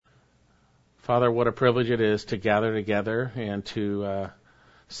Father, what a privilege it is to gather together and to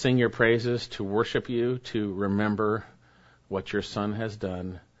sing your praises, to worship you, to remember what your Son has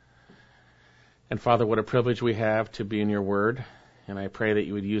done. And Father, what a privilege we have to be in your word, and I pray that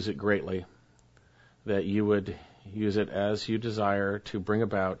you would use it greatly, that you would use it as you desire to bring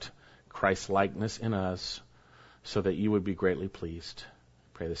about Christ's likeness in us, so that you would be greatly pleased.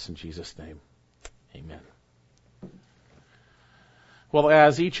 I pray this in Jesus' name. Amen. Well,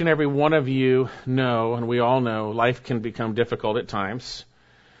 as each and every one of you know, and we all know, life can become difficult at times,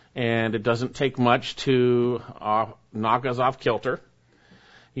 and it doesn't take much to knock us off kilter.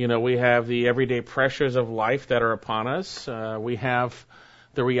 You know, we have the everyday pressures of life that are upon us. We have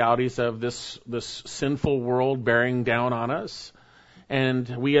the realities of this sinful world bearing down on us. And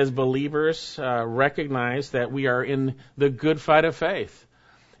we as believers recognize that we are in the good fight of faith.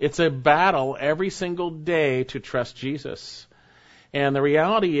 It's a battle every single day to trust Jesus. And the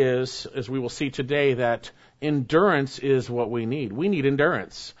reality is, as we will see today, that endurance is what we need. We need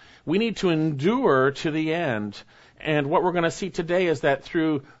endurance. We need to endure to the end. And what we're going to see today is that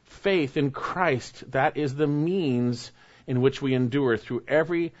through faith in Christ, that is the means in which we endure through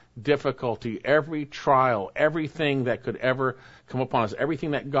every difficulty, every trial, everything that could ever come upon us,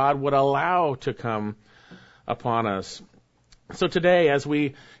 everything that God would allow to come upon us. So today, as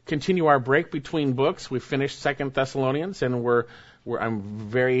we continue our break between books, we finished 2 Thessalonians, and I'm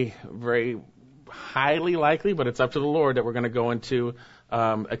very, very highly likely, but it's up to the Lord, that we're going to go into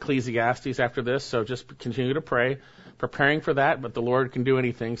Ecclesiastes after this. So just continue to pray, preparing for that. But the Lord can do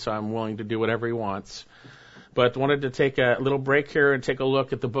anything, so I'm willing to do whatever He wants. But wanted to take a little break here and take a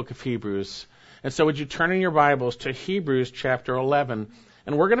look at the book of Hebrews. And so would you turn in your Bibles to Hebrews chapter 11.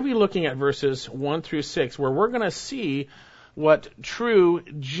 And we're going to be looking at verses 1 through 6, where we're going to see what true,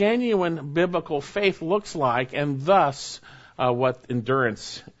 genuine biblical faith looks like, and thus what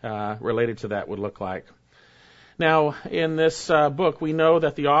endurance related to that would look like. Now, in this book, we know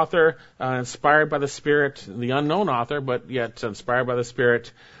that the author, inspired by the Spirit, the unknown author, but yet inspired by the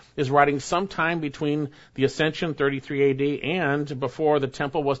Spirit, is writing sometime between the Ascension, 33 AD, and before the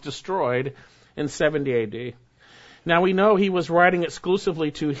temple was destroyed in 70 AD. Now, we know he was writing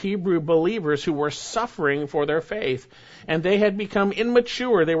exclusively to Hebrew believers who were suffering for their faith, and they had become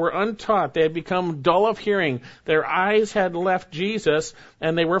immature, they were untaught, they had become dull of hearing, their eyes had left Jesus,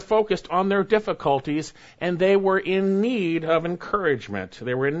 and they were focused on their difficulties, and they were in need of encouragement.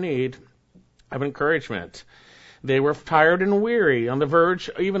 They were in need of encouragement. They were tired and weary, on the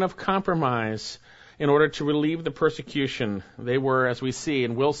verge even of compromise, in order to relieve the persecution. They were, as we see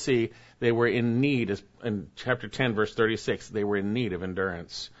and will see, they were in need, as in chapter 10, verse 36, they were in need of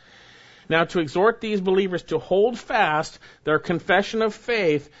endurance. Now, to exhort these believers to hold fast their confession of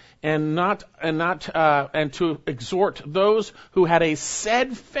faith, and to exhort those who had a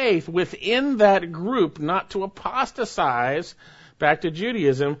said faith within that group not to apostatize back to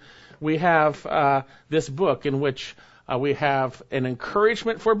Judaism, we have this book in which we have an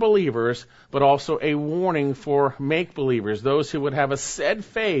encouragement for believers, but also a warning for make-believers, those who would have a said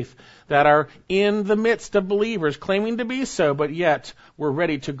faith that are in the midst of believers, claiming to be so, but yet we're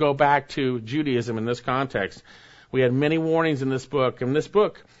ready to go back to Judaism in this context. We had many warnings in this book, and this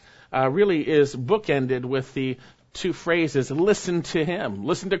book really is bookended with the two phrases, listen to Him,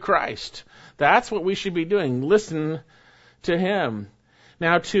 listen to Christ. That's what we should be doing, listen to Him.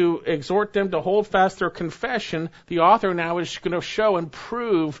 Now, to exhort them to hold fast their confession, the author now is going to show and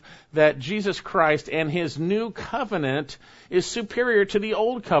prove that Jesus Christ and His new covenant is superior to the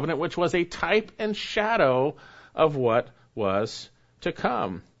old covenant, which was a type and shadow of what was to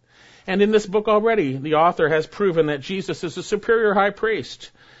come. And in this book already, the author has proven that Jesus is a superior high priest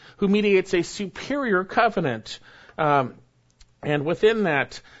who mediates a superior covenant. And within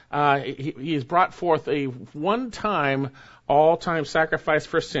that, he has brought forth a one-time, all-time sacrifice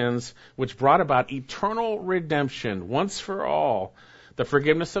for sins, which brought about eternal redemption, once for all, the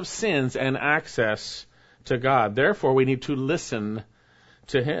forgiveness of sins and access to God. Therefore, we need to listen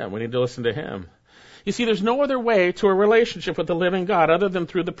to Him. We need to listen to Him. You see, there's no other way to a relationship with the living God other than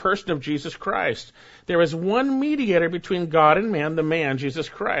through the person of Jesus Christ. There is one mediator between God and man, the man, Jesus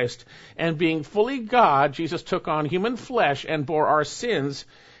Christ. And being fully God, Jesus took on human flesh and bore our sins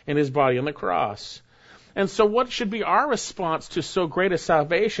in His body on the cross. And so what should be our response to so great a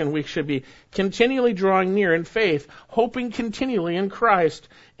salvation? We should be continually drawing near in faith, hoping continually in Christ,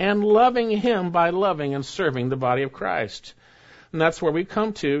 and loving Him by loving and serving the body of Christ. And that's where we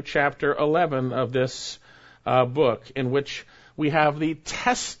come to chapter 11 of this book, in which we have the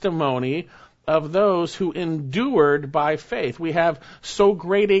testimony of those who endured by faith. We have so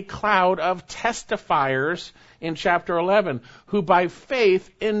great a cloud of testifiers in chapter 11 who by faith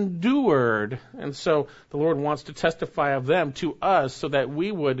endured. And so the Lord wants to testify of them to us so that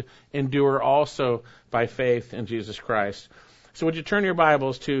we would endure also by faith in Jesus Christ. So would you turn your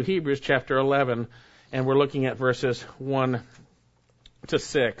Bibles to Hebrews chapter 11, and we're looking at verses 1 to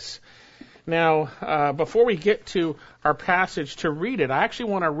 6. Now, before we get to our passage to read it, I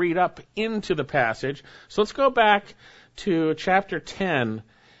actually want to read up into the passage. So let's go back to chapter 10.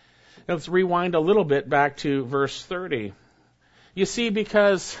 Let's rewind a little bit back to verse 30. You see,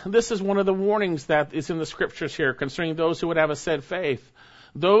 because this is one of the warnings that is in the scriptures here concerning those who would have a said faith.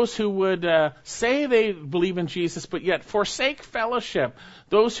 Those who would say they believe in Jesus, but yet forsake fellowship.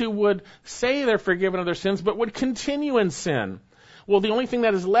 Those who would say they're forgiven of their sins, but would continue in sin. Well, the only thing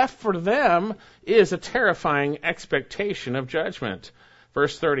that is left for them is a terrifying expectation of judgment.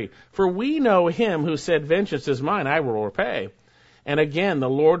 Verse 30, for we know him who said, vengeance is mine, I will repay. And again, the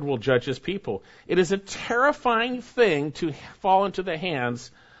Lord will judge his people. It is a terrifying thing to fall into the hands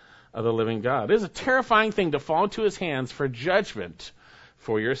of the living God. It is a terrifying thing to fall into his hands for judgment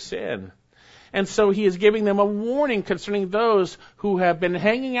for your sin. And so he is giving them a warning concerning those who have been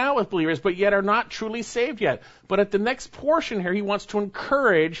hanging out with believers, but yet are not truly saved yet. But at the next portion here, he wants to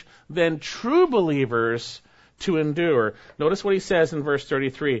encourage then true believers to endure. Notice what he says in verse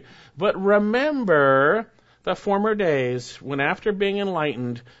 33. But remember the former days when after being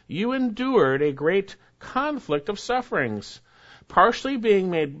enlightened, you endured a great conflict of sufferings, partially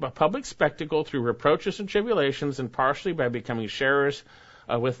being made a public spectacle through reproaches and tribulations, and partially by becoming sharers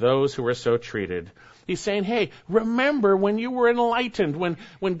with those who were so treated. He's saying, hey, remember when you were enlightened,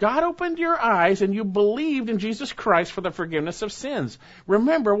 when God opened your eyes and you believed in Jesus Christ for the forgiveness of sins.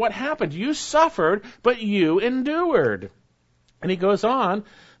 Remember what happened. You suffered, but you endured. And he goes on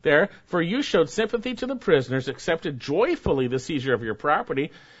there, for you showed sympathy to the prisoners, accepted joyfully the seizure of your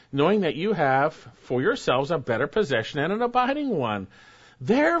property, knowing that you have for yourselves a better possession and an abiding one.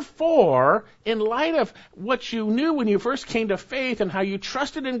 Therefore, in light of what you knew when you first came to faith and how you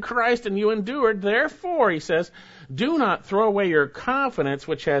trusted in Christ and you endured, therefore, he says, do not throw away your confidence,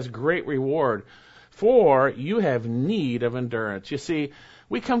 which has great reward, for you have need of endurance. You see,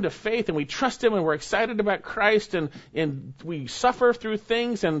 we come to faith and we trust him and we're excited about Christ and we suffer through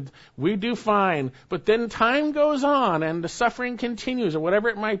things and we do fine. But then time goes on and the suffering continues or whatever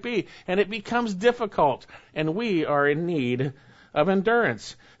it might be, and it becomes difficult, and we are in need of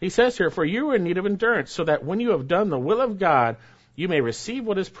endurance. He says here, for you are in need of endurance, so that when you have done the will of God, you may receive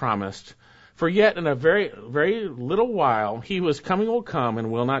what is promised. For yet in a very, very little while, he who is coming will come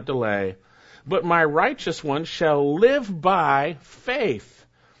and will not delay. But my righteous one shall live by faith.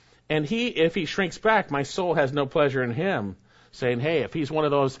 And if he shrinks back, my soul has no pleasure in him. Saying, hey, if he's one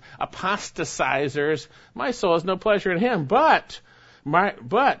of those apostatizers, my soul has no pleasure in him. But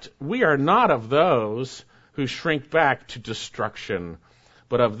we are not of those who shrink back to destruction,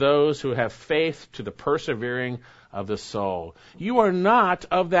 but of those who have faith to the persevering of the soul. You are not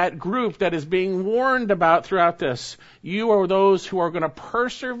of that group that is being warned about throughout this. You are those who are going to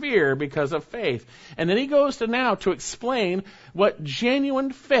persevere because of faith. And then he goes to now to explain what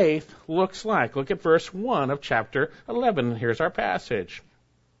genuine faith looks like. Look at verse 1 of chapter 11. Here's our passage.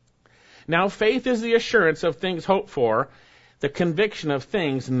 Now faith is the assurance of things hoped for, the conviction of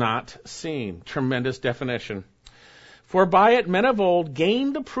things not seen. Tremendous definition. For by it men of old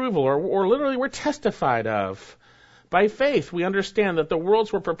gained approval, or literally were testified of. By faith we understand that the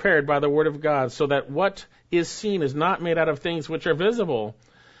worlds were prepared by the word of God, so that what is seen is not made out of things which are visible.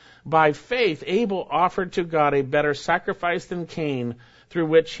 By faith Abel offered to God a better sacrifice than Cain, through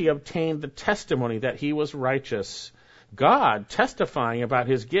which he obtained the testimony that he was righteous. God testifying about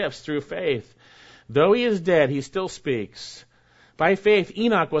his gifts through faith. Though he is dead, he still speaks. By faith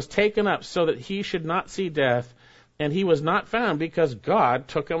Enoch was taken up so that he should not see death, and he was not found because God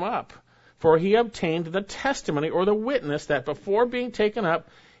took him up. For he obtained the testimony or the witness that before being taken up,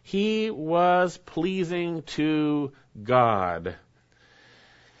 he was pleasing to God.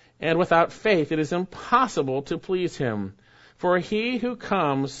 And without faith it is impossible to please him. For he who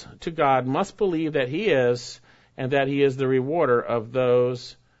comes to God must believe that he is, and that he is the rewarder of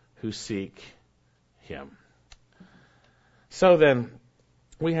those who seek him. So then,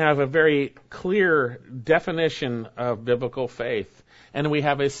 we have a very clear definition of biblical faith, and we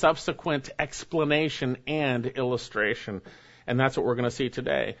have a subsequent explanation and illustration, and that's what we're going to see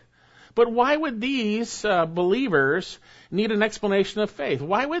today. But why would these believers need an explanation of faith?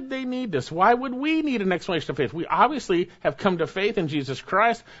 Why would they need this? Why would we need an explanation of faith? We obviously have come to faith in Jesus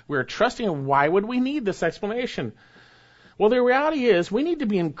Christ. We're trusting him. Why would we need this explanation? Well, the reality is we need to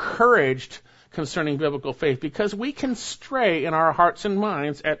be encouraged concerning biblical faith, because we can stray in our hearts and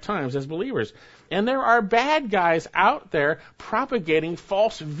minds at times as believers. And there are bad guys out there propagating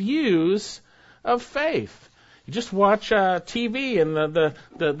false views of faith. You just watch TV and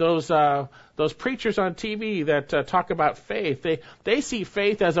those preachers on TV that talk about faith. They see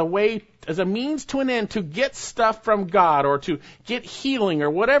faith as a means to an end to get stuff from God or to get healing or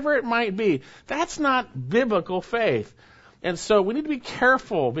whatever it might be. That's not biblical faith. And so we need to be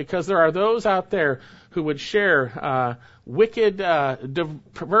careful, because there are those out there who would share wicked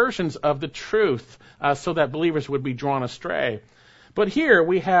perversions of the truth so that believers would be drawn astray. But here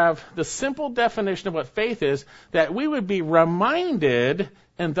we have the simple definition of what faith is, that we would be reminded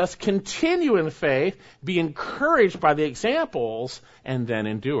and thus continue in faith, be encouraged by the examples, and then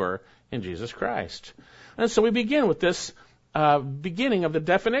endure in Jesus Christ. And so we begin with this beginning of the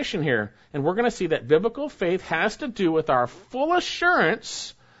definition here. And we're going to see that biblical faith has to do with our full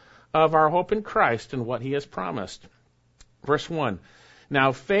assurance of our hope in Christ and what he has promised. Verse 1.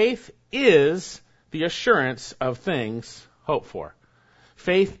 Now faith is the assurance of things hoped for.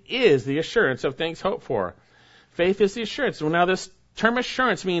 Faith is the assurance of things hoped for. Faith is the assurance. Well, now this term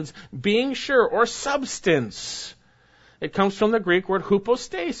assurance means being sure or substance. It comes from the Greek word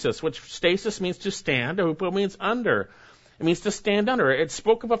hypostasis, which stasis means to stand, hupo means under. It means to stand under. It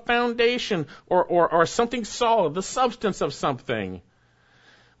spoke of a foundation or something solid, the substance of something.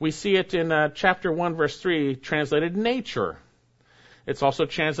 We see it in chapter 1, verse 3, translated nature. It's also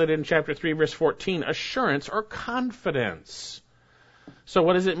translated in chapter 3, verse 14, assurance or confidence. So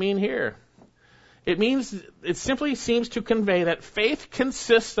what does it mean here? It simply seems to convey that faith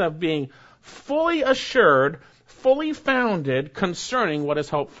consists of being fully assured, fully founded concerning what is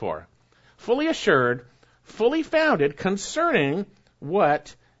hoped for. Fully assured, fully founded concerning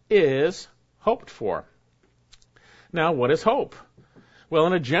what is hoped for. Now, what is hope? Well,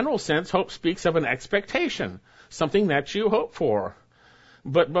 in a general sense, hope speaks of an expectation, something that you hope for.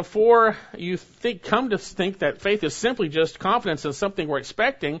 But before you come to think that faith is simply just confidence in something we're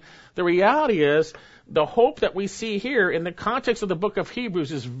expecting, the reality is the hope that we see here in the context of the book of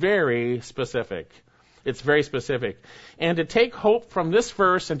Hebrews is very specific. It's very specific. And to take hope from this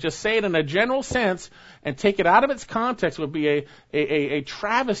verse and just say it in a general sense and take it out of its context would be a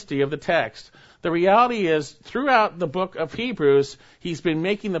travesty of the text. The reality is, throughout the book of Hebrews, he's been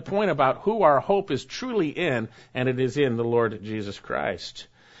making the point about who our hope is truly in, and it is in the Lord Jesus Christ.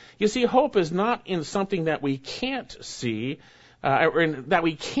 You see, hope is not in something that we can't see, or that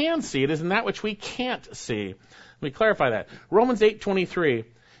we can see. It is in that which we can't see. Let me clarify that. Romans 8:23.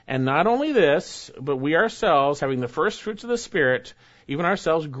 And not only this, but we ourselves, having the first fruits of the Spirit, even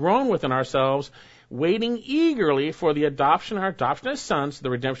ourselves groan within ourselves, waiting eagerly for the adoption, our adoption as sons, the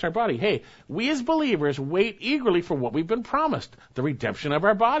redemption of our body. Hey, we as believers wait eagerly for what we've been promised, the redemption of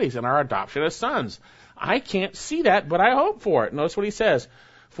our bodies and our adoption as sons. I can't see that, but I hope for it. Notice what he says.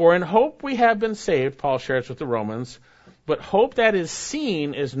 For in hope we have been saved, Paul shares with the Romans, but hope that is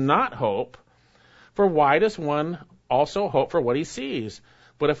seen is not hope. For why does one also hope for what he sees?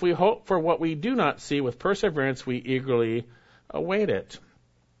 But if we hope for what we do not see with perseverance, we eagerly await it.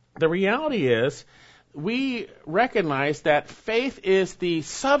 The reality is, we recognize that faith is the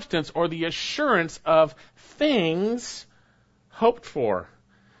substance or the assurance of things hoped for.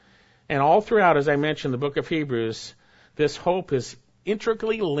 And all throughout, as I mentioned, the book of Hebrews, this hope is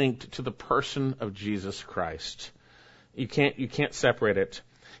intricately linked to the person of Jesus Christ. You can't separate it.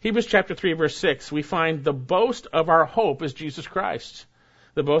 Hebrews chapter 3, verse 6, we find the boast of our hope is Jesus Christ.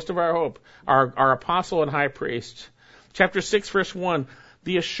 The boast of our hope, our apostle and high priest. Chapter 6, verse 1,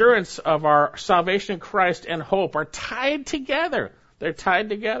 the assurance of our salvation in Christ and hope are tied together. They're tied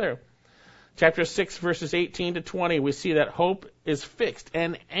together. Chapter 6, verses 18 to 20, we see that hope is fixed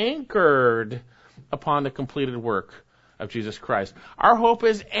and anchored upon the completed work of Jesus Christ. Our hope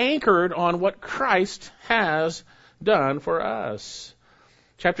is anchored on what Christ has done for us.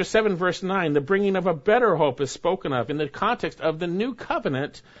 Chapter 7, verse 9, the bringing of a better hope is spoken of in the context of the new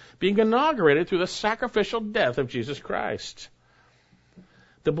covenant being inaugurated through the sacrificial death of Jesus Christ.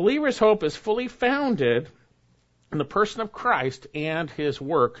 The believer's hope is fully founded in the person of Christ and his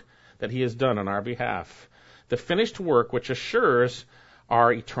work that he has done on our behalf. The finished work which assures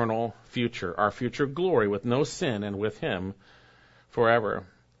our eternal future, our future glory with no sin and with him forever.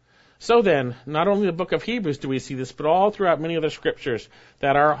 So then, not only in the book of Hebrews do we see this, but all throughout many other scriptures,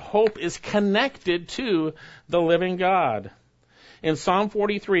 that our hope is connected to the living God. In Psalm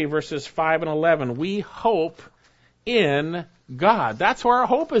 43, verses 5 and 11, we hope in God. That's where our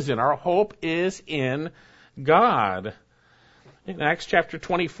hope is in. Our hope is in God. In Acts chapter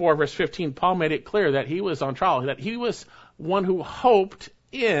 24, verse 15, Paul made it clear that he was on trial, that he was one who hoped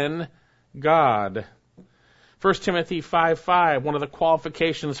in God. 1 Timothy 5:5, one of the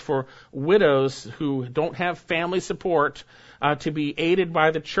qualifications for widows who don't have family support to be aided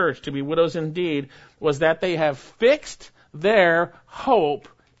by the church, to be widows indeed, was that they have fixed their hope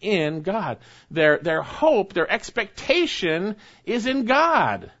in God. Their hope, their expectation is in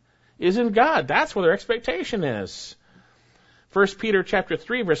God. Is in God. That's where their expectation is. 1 Peter chapter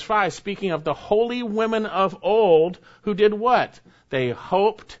 3, verse 5, speaking of the holy women of old who did what? They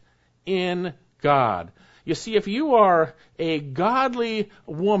hoped in God. You see, if you are a godly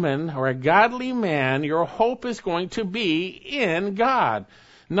woman or a godly man, your hope is going to be in God.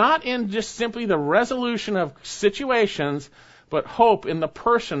 Not in just simply the resolution of situations, but hope in the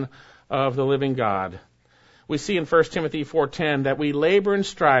person of the living God. We see in 1 Timothy 4:10 that we labor and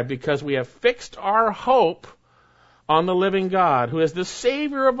strive because we have fixed our hope on the living God, who is the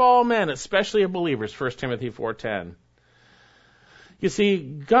Savior of all men, especially of believers, 1 Timothy 4:10. You see,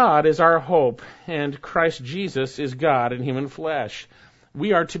 God is our hope, and Christ Jesus is God in human flesh.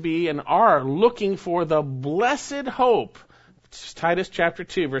 We are to be and are looking for the blessed hope, Titus chapter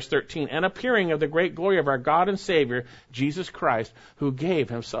 2, verse 13, and appearing of the great glory of our God and Savior, Jesus Christ, who gave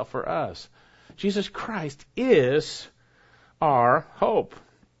himself for us. Jesus Christ is our hope.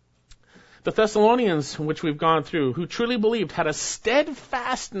 The Thessalonians, which we've gone through, who truly believed, had a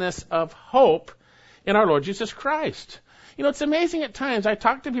steadfastness of hope in our Lord Jesus Christ. You know, it's amazing at times. I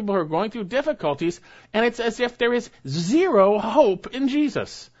talk to people who are going through difficulties, and it's as if there is zero hope in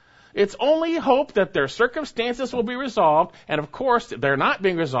Jesus. It's only hope that their circumstances will be resolved, and of course, they're not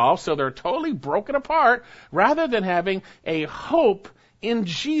being resolved, so they're totally broken apart, rather than having a hope in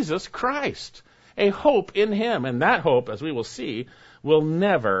Jesus Christ, a hope in Him. And that hope, as we will see, will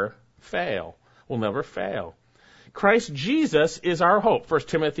never fail. Will never fail. Christ Jesus is our hope, 1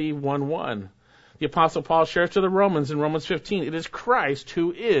 Timothy 1:1. The Apostle Paul shares to the Romans in Romans 15, it is Christ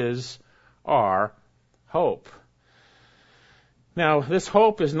who is our hope. Now, this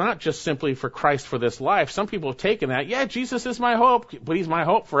hope is not just simply for Christ for this life. Some people have taken that, yeah, Jesus is my hope, but He's my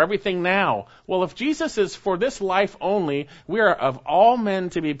hope for everything now. Well, if Jesus is for this life only, we are of all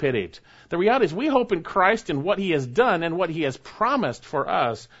men to be pitied. The reality is we hope in Christ and what He has done and what He has promised for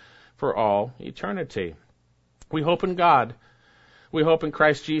us for all eternity. We hope in God. We hope in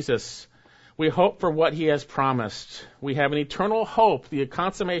Christ Jesus. We hope for what He has promised. We have an eternal hope, the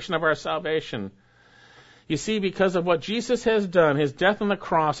consummation of our salvation. You see, because of what Jesus has done, His death on the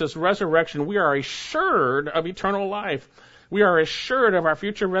cross, His resurrection, we are assured of eternal life. We are assured of our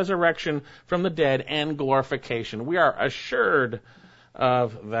future resurrection from the dead and glorification. We are assured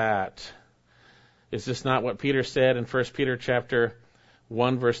of that. Is this not what Peter said in 1 Peter chapter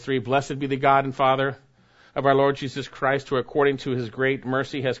 1, verse 3? Blessed be the God and Father of our Lord Jesus Christ, who according to His great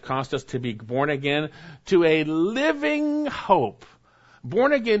mercy has caused us to be born again to a living hope.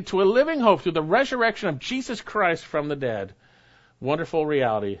 Born again to a living hope through the resurrection of Jesus Christ from the dead. Wonderful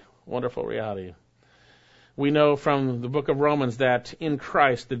reality. Wonderful reality. We know from the book of Romans that in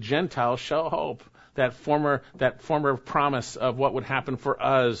Christ the Gentiles shall hope. That former promise of what would happen for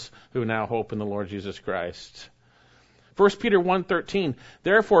us who now hope in the Lord Jesus Christ. 1 Peter 1:13,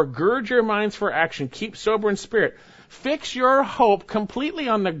 therefore gird your minds for action, keep sober in spirit, fix your hope completely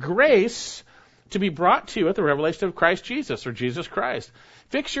on the grace to be brought to you at the revelation of Christ Jesus, or Jesus Christ.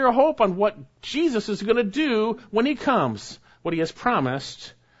 Fix your hope on what Jesus is going to do when He comes, what He has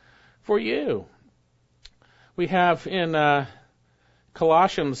promised for you. We have in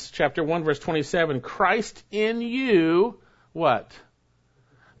Colossians chapter 1, verse 27, Christ in you, what?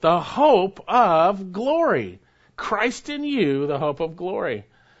 The hope of glory. Christ in you, the hope of glory.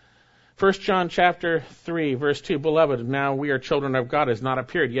 1 John chapter 3, verse 2, beloved, now we are children of God, has not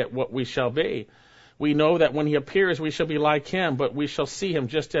appeared yet what we shall be. We know that when He appears, we shall be like Him, but we shall see Him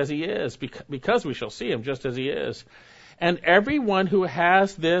just as He is, because we shall see Him just as He is. And everyone who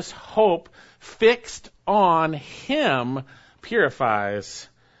has this hope fixed on Him purifies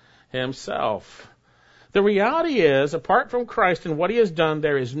himself. The reality is, apart from Christ and what He has done,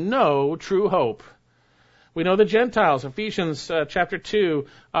 there is no true hope. We know the Gentiles, Ephesians chapter 2,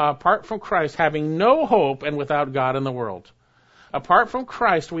 apart from Christ, having no hope and without God in the world. Apart from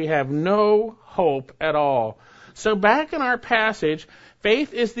Christ, we have no hope at all. So back in our passage,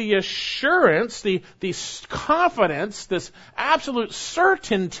 faith is the assurance, the confidence, this absolute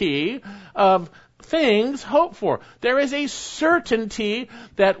certainty of things hoped for. There is a certainty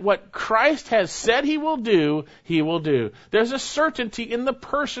that what Christ has said He will do, He will do. There's a certainty in the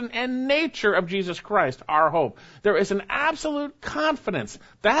person and nature of Jesus Christ, our hope. There is an absolute confidence.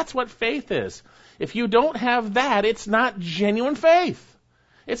 That's what faith is. If you don't have that, it's not genuine faith.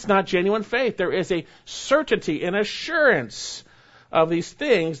 It's not genuine faith. There is a certainty, an assurance of these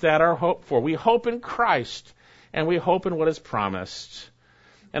things that are hoped for. We hope in Christ, and we hope in what is promised.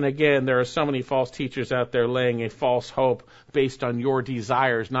 And again, there are so many false teachers out there laying a false hope based on your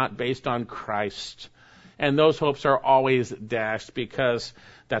desires, not based on Christ. And those hopes are always dashed because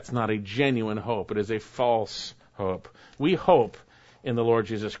that's not a genuine hope. It is a false hope. We hope in the Lord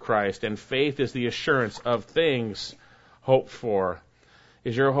Jesus Christ, and faith is the assurance of things hoped for.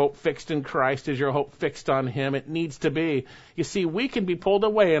 Is your hope fixed in Christ? Is your hope fixed on Him? It needs to be. You see, we can be pulled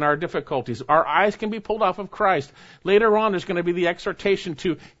away in our difficulties. Our eyes can be pulled off of Christ. Later on, there's going to be the exhortation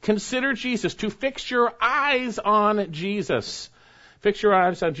to consider Jesus, to fix your eyes on Jesus. Fix your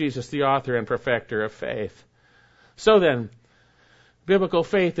eyes on Jesus, the author and perfecter of faith. So then, biblical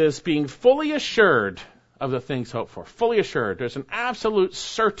faith is being fully assured of the things hoped for. Fully assured. There's an absolute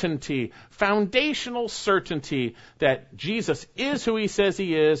certainty, foundational certainty that Jesus is who He says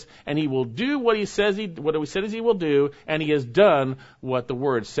He is, and He will do what He says He will do, and He has done what the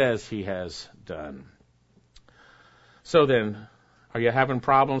Word says He has done. So then, are you having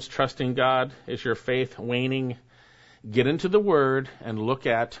problems trusting God? Is your faith waning? Get into the Word and look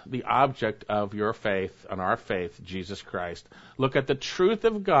at the object of your faith, and our faith, Jesus Christ. Look at the truth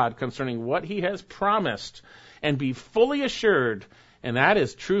of God concerning what He has promised and be fully assured, and that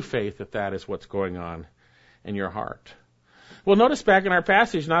is true faith, if that is what's going on in your heart. Well, notice back in our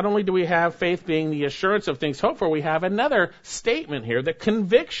passage, not only do we have faith being the assurance of things hoped for, we have another statement here, the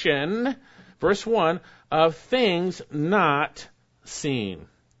conviction, verse 1, of things not seen.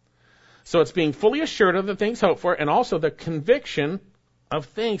 So it's being fully assured of the things hoped for, and also the conviction of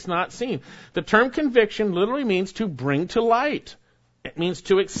things not seen. The term conviction literally means to bring to light. It means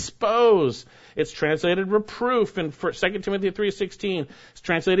to expose. It's translated reproof in 2 Timothy 3:16. It's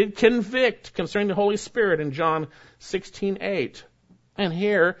translated convict concerning the Holy Spirit in John 16:8. And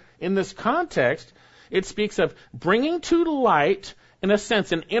here, in this context, it speaks of bringing to light, in a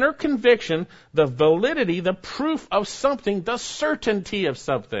sense, an inner conviction, the validity, the proof of something, the certainty of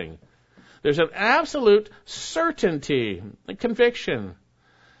something. There's an absolute certainty, a conviction.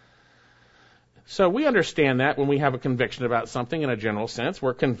 So we understand that when we have a conviction about something in a general sense.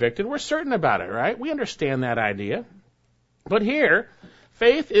 We're convicted, we're certain about it, right? We understand that idea. But here,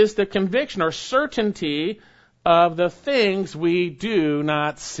 faith is the conviction or certainty of the things we do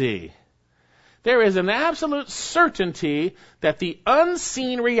not see. There is an absolute certainty that the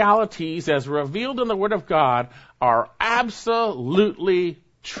unseen realities as revealed in the Word of God are absolutely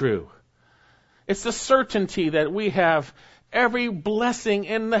true. It's the certainty that we have every blessing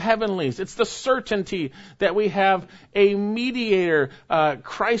in the heavenlies. It's the certainty that we have a mediator,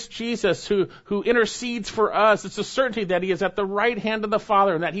 Christ Jesus, who intercedes for us. It's the certainty that He is at the right hand of the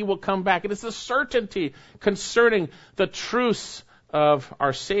Father and that He will come back. It is the certainty concerning the truths of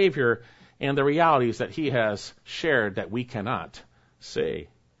our Savior and the realities that He has shared that we cannot see.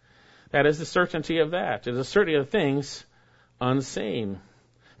 That is the certainty of that. It is the certainty of things unseen.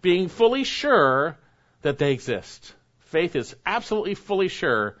 Being fully sure that they exist. Faith is absolutely fully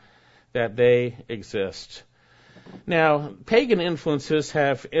sure that they exist. Now, pagan influences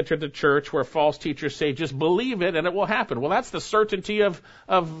have entered the church where false teachers say, just believe it and it will happen. Well, that's the certainty of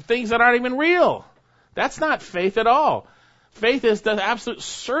things that aren't even real. That's not faith at all. Faith is the absolute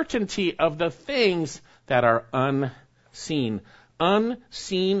certainty of the things that are unseen.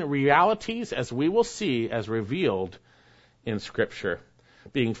 Unseen realities, as we will see, as revealed in Scripture.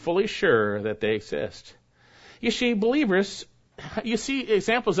 Being fully sure that they exist. You see, you see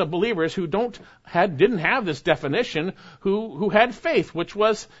examples of believers who didn't have this definition, who had faith, which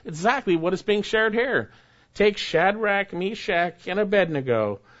was exactly what is being shared here. Take Shadrach, Meshach, and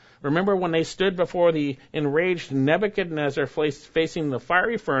Abednego. Remember when they stood before the enraged Nebuchadnezzar facing the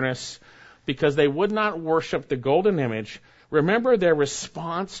fiery furnace because they would not worship the golden image. Remember their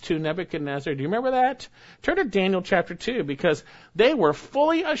response to Nebuchadnezzar? Do you remember that? Turn to Daniel chapter 2, because they were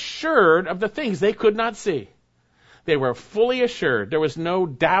fully assured of the things they could not see. They were fully assured. There was no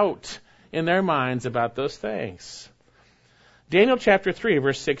doubt in their minds about those things. Daniel chapter 3,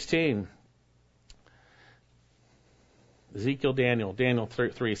 verse 16. Daniel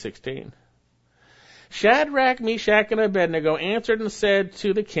 3:16. Shadrach, Meshach, and Abednego answered and said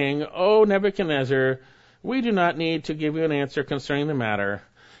to the king, O Nebuchadnezzar, we do not need to give you an answer concerning the matter.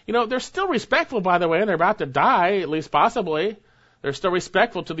 You know, they're still respectful, by the way, and they're about to die, at least possibly. They're still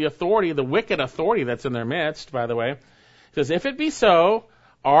respectful to the authority, the wicked authority that's in their midst, by the way. It says, if it be so,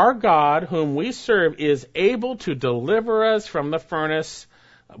 our God, whom we serve, is able to deliver us from the furnace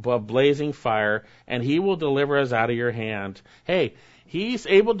of blazing fire, and He will deliver us out of your hand. Hey, He's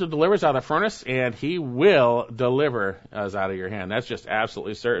able to deliver us out of the furnace, and He will deliver us out of your hand. That's just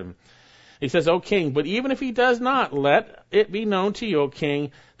absolutely certain. He says, O king, but even if he does not, let it be known to you, O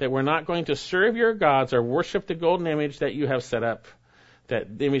king, that we're not going to serve your gods or worship the golden image that you have set up. That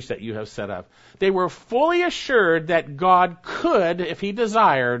image that you have set up. They were fully assured that God could, if he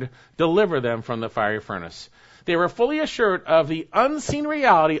desired, deliver them from the fiery furnace. They were fully assured of the unseen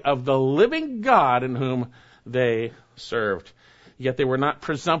reality of the living God in whom they served. Yet they were not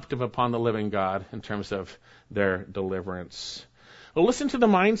presumptive upon the living God in terms of their deliverance. Well, listen to the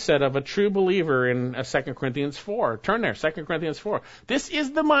mindset of a true believer in 2 Corinthians 4. Turn there, 2 Corinthians 4. This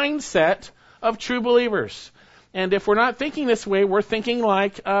is the mindset of true believers. And if we're not thinking this way, we're thinking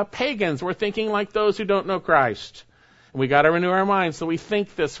like pagans. We're thinking like those who don't know Christ. And we got to renew our minds so we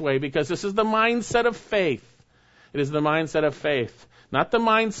think this way, because this is the mindset of faith. It is the mindset of faith, not the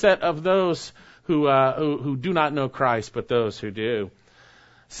mindset of those who do not know Christ, but those who do.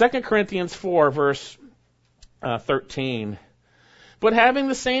 2 Corinthians 4, verse 13. But having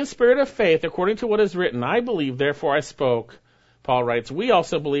the same spirit of faith, according to what is written, I believe, therefore I spoke. Paul writes, we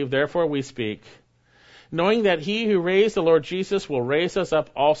also believe, therefore we speak. Knowing that he who raised the Lord Jesus will raise us up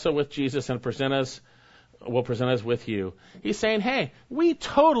also with Jesus and will present us with you. He's saying, hey, we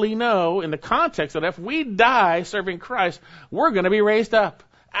totally know in the context that if we die serving Christ, we're going to be raised up.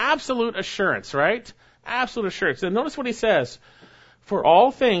 Absolute assurance, right? Absolute assurance. And notice what he says. For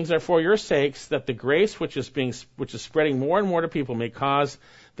all things are for your sakes, that the grace which is spreading more and more to people may cause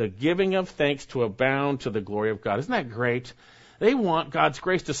the giving of thanks to abound to the glory of God. Isn't that great? They want God's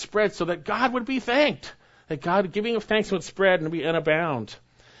grace to spread so that God would be thanked. That God, giving of thanks, would spread and abound.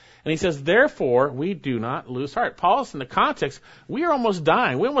 And he says, therefore, we do not lose heart. Paul's in the context, we are almost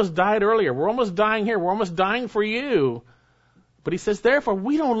dying. We almost died earlier. We're almost dying here. We're almost dying for you. But he says, therefore,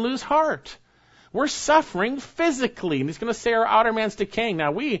 we don't lose heart. We're suffering physically. And he's going to say our outer man's decaying.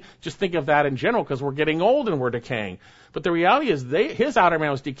 Now, we just think of that in general because we're getting old and we're decaying. But the reality is his outer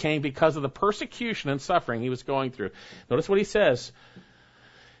man was decaying because of the persecution and suffering he was going through. Notice what he says.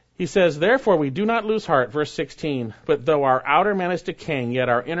 He says, therefore, we do not lose heart, verse 16, but though our outer man is decaying, yet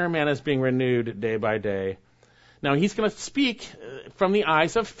our inner man is being renewed day by day. Now, he's going to speak from the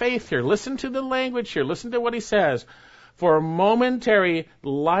eyes of faith here. Listen to the language here. Listen to what he says. For a momentary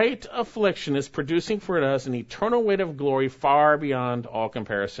light affliction is producing for us an eternal weight of glory far beyond all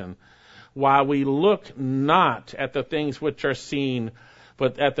comparison. While we look not at the things which are seen,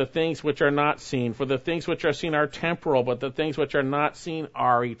 but at the things which are not seen. For the things which are seen are temporal, but the things which are not seen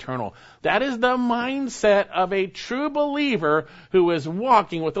are eternal. That is the mindset of a true believer who is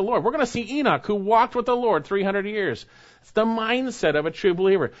walking with the Lord. We're going to see Enoch, who walked with the Lord 300 years. It's the mindset of a true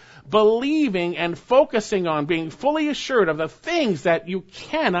believer. Believing and focusing on being fully assured of the things that you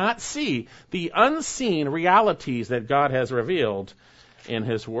cannot see, the unseen realities that God has revealed in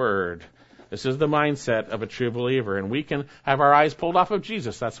His Word. This is the mindset of a true believer, and we can have our eyes pulled off of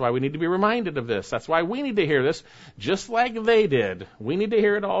Jesus. That's why we need to be reminded of this. That's why we need to hear this, just like they did. We need to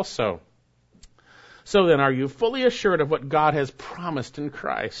hear it also. So then, are you fully assured of what God has promised in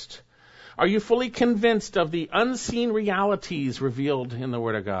Christ? Are you fully convinced of the unseen realities revealed in the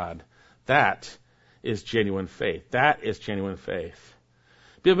Word of God? That is genuine faith. That is genuine faith.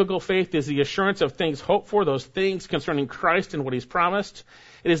 Biblical faith is the assurance of things hoped for, those things concerning Christ and what He's promised.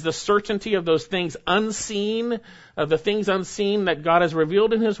 It is the certainty of those things unseen, of the things unseen that God has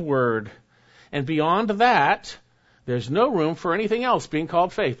revealed in His Word. And beyond that, there's no room for anything else being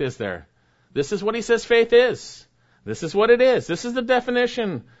called faith, is there? This is what He says faith is. This is what it is. This is the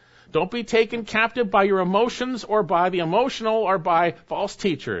definition. Don't be taken captive by your emotions or by the emotional or by false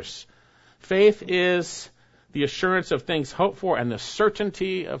teachers. Faith is the assurance of things hoped for and the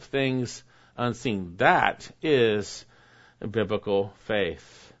certainty of things unseen. That is biblical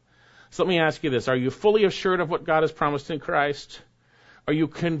faith. So let me ask you this. Are you fully assured of what God has promised in Christ? Are you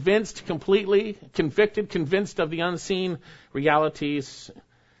convinced completely, convicted, convinced of the unseen realities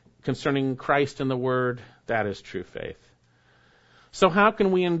concerning Christ and the Word? That is true faith. So how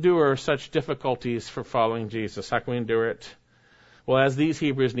can we endure such difficulties for following Jesus? How can we endure it? Well, as these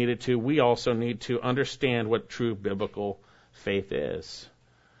Hebrews needed to, we also need to understand what true biblical faith is.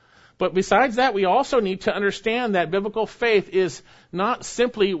 But besides that, we also need to understand that biblical faith is not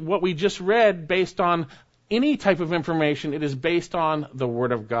simply what we just read based on any type of information. It is based on the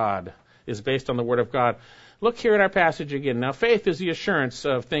Word of God. It is based on the Word of God. Look here at our passage again. Now, faith is the assurance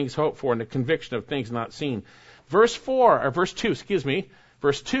of things hoped for and the conviction of things not seen. Verse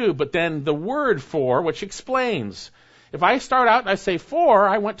 2, but then the word for, which explains. If I start out and I say for,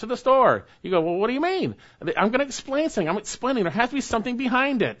 I went to the store. You go, well, what do you mean? I'm going to explain something. I'm explaining. There has to be something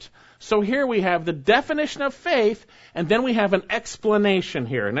behind it. So here we have the definition of faith, and then we have an explanation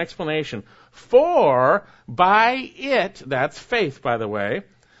here, an explanation. For by it, that's faith, by the way,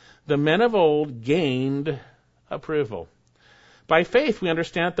 the men of old gained approval. By faith, we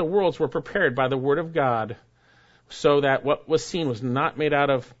understand that the worlds were prepared by the word of God, so that what was seen was not made out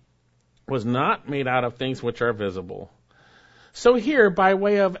of things which are visible. So here, by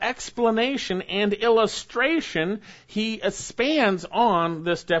way of explanation and illustration, he expands on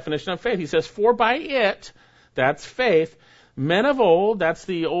this definition of faith. He says, for by it, that's faith, men of old, that's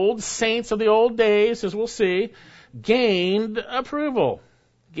the old saints of the old days, as we'll see, gained approval.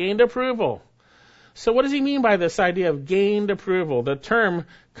 Gained approval. So what does he mean by this idea of gained approval? The term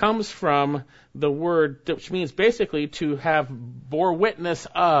comes from the word, which means basically to have bore witness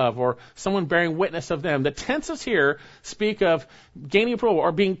of, or someone bearing witness of them. The tenses here speak of gaining approval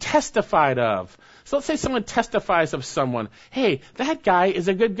or being testified of. So let's say someone testifies of someone. Hey, that guy is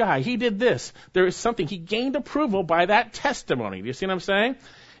a good guy. He did this. There is something. He gained approval by that testimony. Do you see what I'm saying?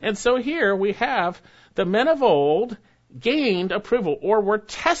 And so here we have the men of old gained approval, or were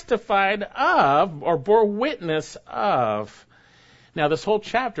testified of, or bore witness of. Now, this whole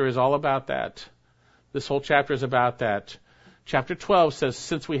chapter is all about that. This whole chapter is about that. Chapter 12 says,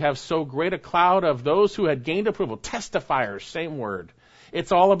 since we have so great a cloud of those who had gained approval, testifiers, same word.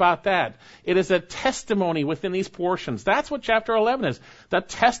 It's all about that. It is a testimony within these portions. That's what chapter 11 is. The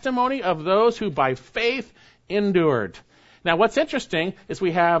testimony of those who by faith endured. Now, what's interesting is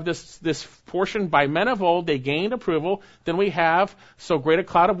we have this portion by men of old, they gained approval. Then we have so great a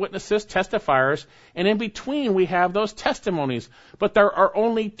cloud of witnesses, testifiers. And in between, we have those testimonies. But there are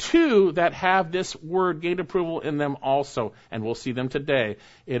only two that have this word gained approval in them also. And we'll see them today.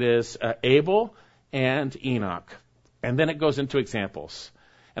 It is Abel and Enoch. And then it goes into examples.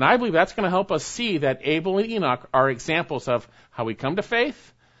 And I believe that's going to help us see that Abel and Enoch are examples of how we come to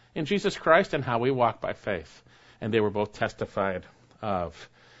faith in Jesus Christ and how we walk by faith. And they were both testified of.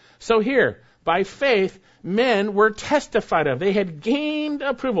 So here, by faith, men were testified of. They had gained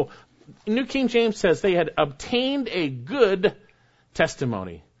approval. New King James says they had obtained a good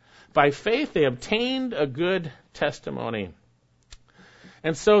testimony. By faith, they obtained a good testimony.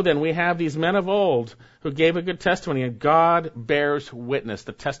 And so then we have these men of old who gave a good testimony, and God bears witness.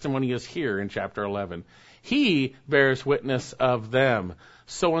 The testimony is here in chapter 11. He bears witness of them.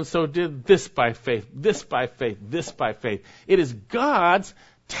 So-and-so did this by faith, this by faith, this by faith. It is God's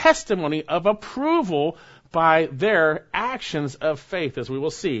testimony of approval by their actions of faith, as we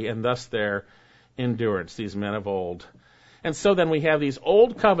will see, and thus their endurance, these men of old. And so then we have these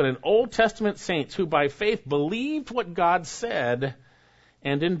Old Covenant, Old Testament saints who by faith believed what God said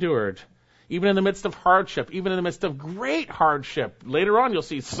and endured. Even in the midst of hardship, even in the midst of great hardship. Later on, you'll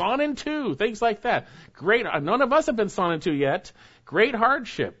see sawn in two, things like that. Great, none of us have been sawn in two yet. Great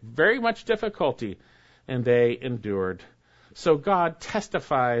hardship, very much difficulty, and they endured. So God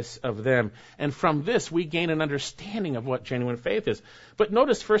testifies of them, and from this we gain an understanding of what genuine faith is. But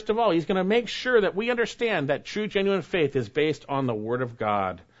notice, first of all, he's going to make sure that we understand that true genuine faith is based on the Word of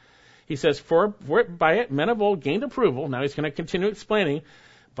God. He says, for by it men of old gained approval. Now he's going to continue explaining.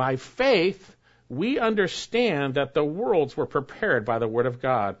 By faith, we understand that the worlds were prepared by the Word of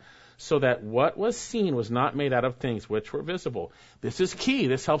God, so that what was seen was not made out of things which were visible. This is key.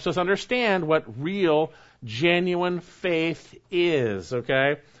 This helps us understand what real, genuine faith is,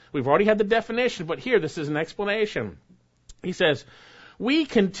 okay? We've already had the definition, but here, this is an explanation. He says, we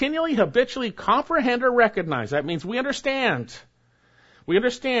continually, habitually comprehend or recognize. That means we understand. We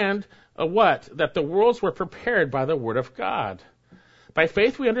understand what? That the worlds were prepared by the Word of God. By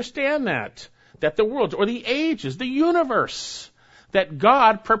faith, we understand that the worlds, or the ages, the universe, that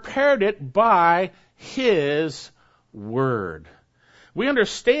God prepared it by His Word. We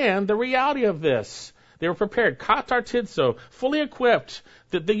understand the reality of this. They were prepared, katartizo, fully equipped.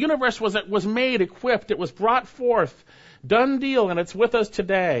 The universe was made, equipped. It was brought forth, done deal, and it's with us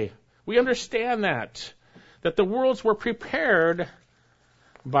today. We understand that the worlds were prepared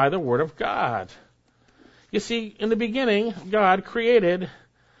by the Word of God. You see, in the beginning, God created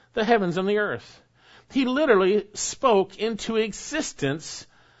the heavens and the earth. He literally spoke into existence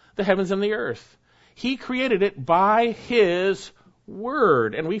the heavens and the earth. He created it by His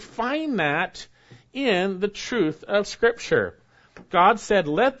Word. And we find that in the truth of Scripture. God said,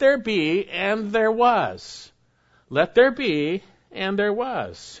 let there be, and there was. Let there be, and there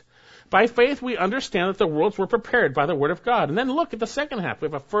was. By faith, we understand that the worlds were prepared by the Word of God. And then look at the second half. We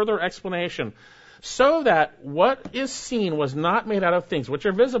have a further explanation. So that what is seen was not made out of things which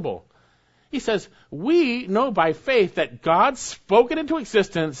are visible. He says, we know by faith that God spoke it into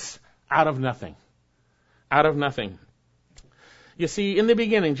existence out of nothing. Out of nothing. You see, in the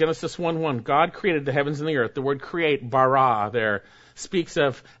beginning, Genesis 1:1, God created the heavens and the earth. The word create, bara, there, speaks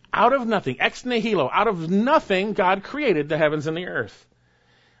of out of nothing, ex nihilo, out of nothing, God created the heavens and the earth.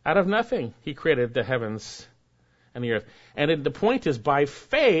 Out of nothing, he created the heavens and the earth. And the point is, by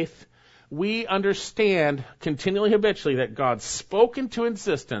faith, we understand continually, habitually, that God spoke into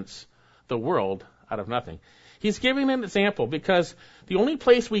existence the world out of nothing. He's giving an example because the only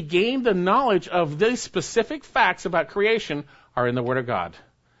place we gain the knowledge of these specific facts about creation are in the Word of God.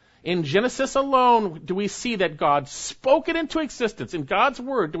 In Genesis alone do we see that God spoke it into existence. In God's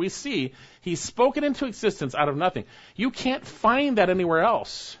Word do we see He spoke it into existence out of nothing. You can't find that anywhere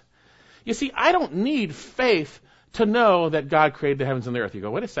else. You see, I don't need faith to know that God created the heavens and the earth. You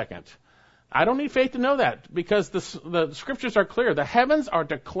go, wait a second. I don't need faith to know that because the scriptures are clear. The heavens are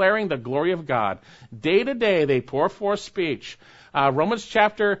declaring the glory of God. Day to day they pour forth speech. Romans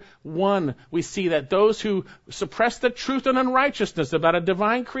chapter 1, we see that those who suppress the truth and unrighteousness about a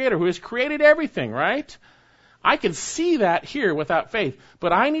divine creator who has created everything, right? I can see that here without faith,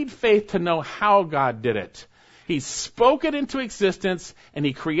 but I need faith to know how God did it. He spoke it into existence and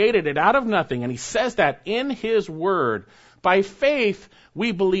He created it out of nothing, and He says that in His Word. By faith,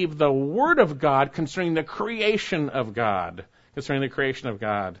 we believe the Word of God concerning the creation of God. Concerning the creation of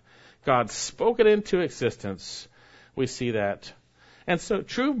God. God spoke it into existence. We see that. And so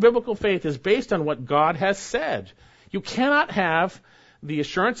true biblical faith is based on what God has said. You cannot have the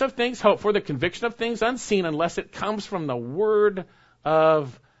assurance of things hoped for, the conviction of things unseen, unless it comes from the Word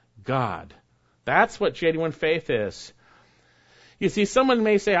of God. That's what genuine faith is. You see, someone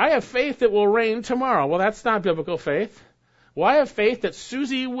may say, I have faith that will rain tomorrow. Well, that's not biblical faith. Well, I have faith that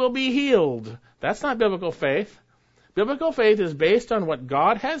Susie will be healed. That's not biblical faith. Biblical faith is based on what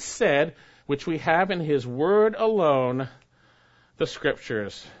God has said, which we have in His Word alone, the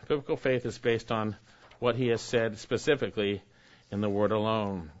Scriptures. Biblical faith is based on what He has said specifically in the Word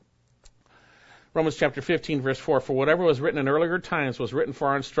alone. Romans chapter 15, verse 4, for whatever was written in earlier times was written for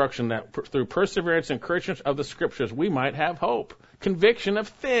our instruction, that through perseverance and encouragement of the Scriptures we might have hope. Conviction of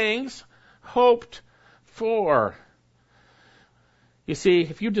things hoped for. You see,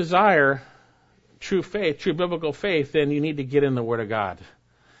 if you desire true faith, true biblical faith, then you need to get in the Word of God.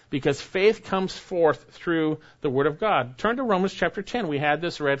 Because faith comes forth through the Word of God. Turn to Romans chapter 10. We had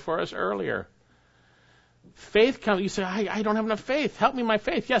this read for us earlier. Faith comes, you say, I don't have enough faith. Help me my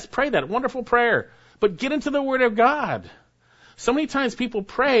faith. Yes, pray that. Wonderful prayer. But get into the Word of God. So many times people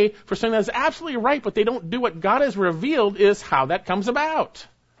pray for something that's absolutely right, but they don't do what God has revealed is how that comes about.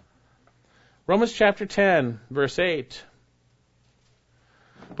 Romans chapter 10, verse 8.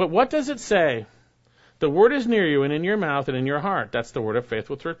 But what does it say? The word is near you and in your mouth and in your heart. That's the word of faith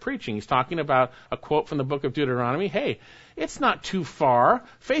which we're preaching. He's talking about a quote from the book of Deuteronomy. Hey, it's not too far.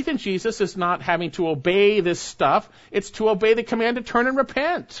 Faith in Jesus is not having to obey this stuff. It's to obey the command to turn and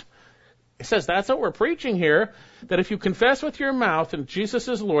repent. It says that's what we're preaching here, that if you confess with your mouth that Jesus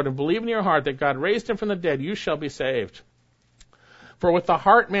is Lord and believe in your heart that God raised Him from the dead, you shall be saved. For with the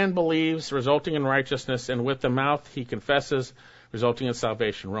heart man believes, resulting in righteousness, and with the mouth he confesses, resulting in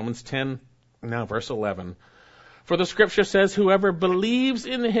salvation. Romans 10, now verse 11. For the Scripture says, whoever believes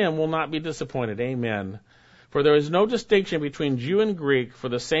in Him will not be disappointed. Amen. For there is no distinction between Jew and Greek, for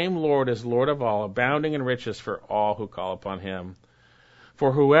the same Lord is Lord of all, abounding in riches for all who call upon Him.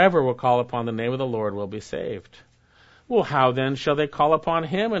 For whoever will call upon the name of the Lord will be saved. Well, how then shall they call upon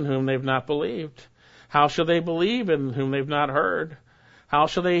Him in whom they've not believed? How shall they believe in whom they've not heard? How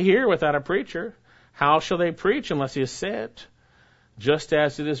shall they hear without a preacher? How shall they preach unless He is sent? Just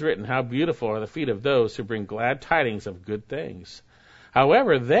as it is written, how beautiful are the feet of those who bring glad tidings of good things.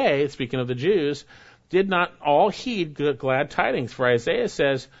 However, they, speaking of the Jews, did not all heed glad tidings. For Isaiah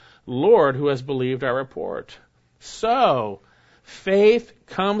says, Lord, who has believed our report? So, faith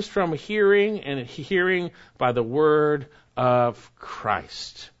comes from hearing, and hearing by the word of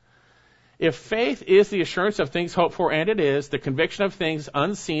Christ. If faith is the assurance of things hoped for, and it is, the conviction of things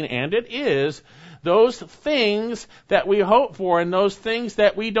unseen, and it is, those things that we hope for and those things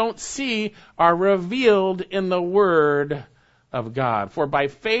that we don't see are revealed in the Word of God. For by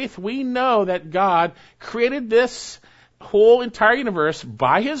faith we know that God created this whole entire universe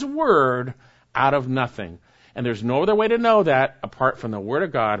by His Word out of nothing. And there's no other way to know that apart from the Word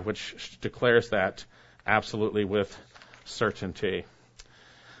of God, which declares that absolutely with certainty.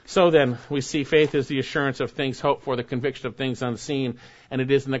 So then, we see faith is the assurance of things hoped for, the conviction of things unseen, and it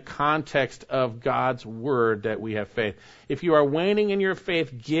is in the context of God's Word that we have faith. If you are waning in your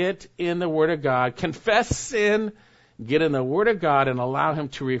faith, get in the Word of God, confess sin, get in the Word of God, and allow Him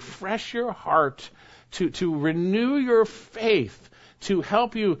to refresh your heart, to renew your faith, to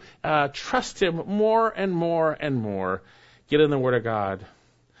help you trust Him more and more and more. Get in the Word of God.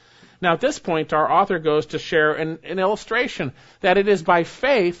 Now, at this point, our author goes to share an illustration that it is by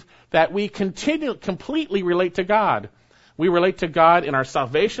faith that we completely relate to God. We relate to God in our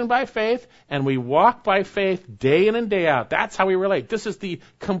salvation by faith, and we walk by faith day in and day out. That's how we relate. This is the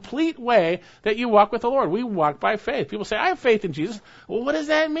complete way that you walk with the Lord. We walk by faith. People say, I have faith in Jesus. Well, what does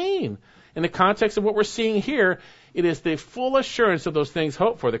that mean? In the context of what we're seeing here, it is the full assurance of those things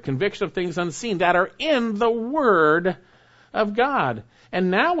hoped for, the conviction of things unseen that are in the Word of God. And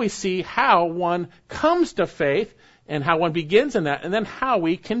now we see how one comes to faith and how one begins in that, and then how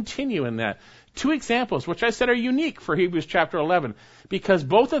we continue in that. Two examples, which I said are unique for Hebrews chapter 11, because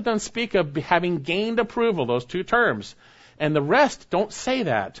both of them speak of having gained approval, those two terms. And the rest don't say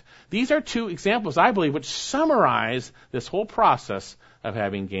that. These are two examples, I believe, which summarize this whole process of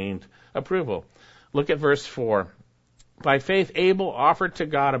having gained approval. Look at verse 4. By faith, Abel offered to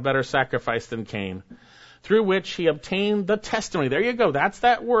God a better sacrifice than Cain, through which he obtained the testimony. There you go. That's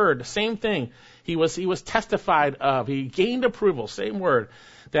that word. Same thing. He was testified of. He gained approval. Same word.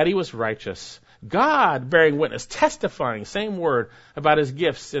 That he was righteous. God bearing witness, testifying, same word, about his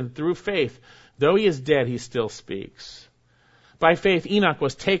gifts. And through faith, though he is dead, he still speaks. By faith, Enoch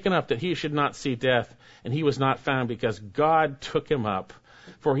was taken up that he should not see death, and he was not found because God took him up.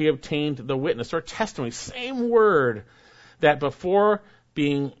 For he obtained the witness or testimony, same word, that before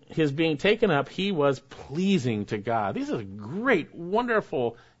his being taken up, he was pleasing to God. These are great,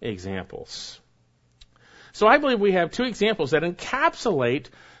 wonderful examples. So I believe we have two examples that encapsulate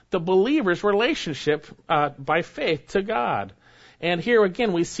the believer's relationship by faith to God. And here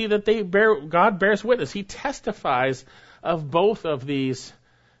again, we see that God bears witness. He testifies of both of these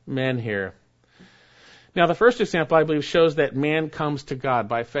men here. Now, the first example, I believe, shows that man comes to God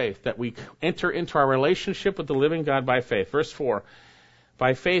by faith, that we enter into our relationship with the living God by faith. Verse 4,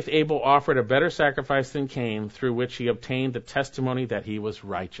 by faith Abel offered a better sacrifice than Cain, through which he obtained the testimony that he was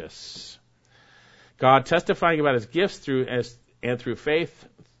righteous. God testifying about his gifts through faith,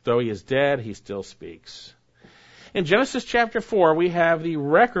 though he is dead, he still speaks. In Genesis chapter 4, we have the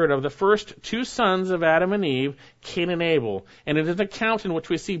record of the first two sons of Adam and Eve, Cain and Abel. And it is an account in which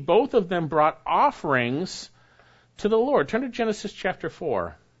we see both of them brought offerings to the Lord. Turn to Genesis chapter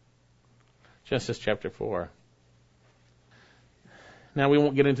 4. Genesis chapter 4. Now, we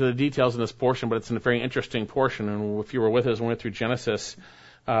won't get into the details in this portion, but it's a very interesting portion. And if you were with us when we went through Genesis,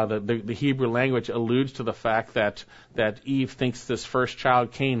 the Hebrew language alludes to the fact that Eve thinks this first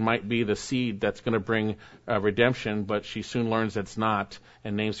child, Cain, might be the seed that's going to bring redemption, but she soon learns it's not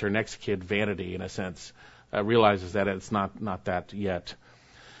and names her next kid Vanity, in a sense, realizes that it's not that yet.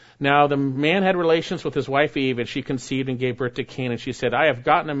 Now, the man had relations with his wife Eve, and she conceived and gave birth to Cain, and she said, I have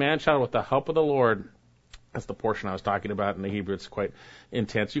gotten a man-child with the help of the Lord. That's the portion I was talking about in the Hebrew. It's quite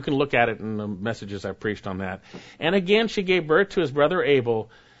intense. You can look at it in the messages I preached on that. And again, she gave birth to his brother Abel.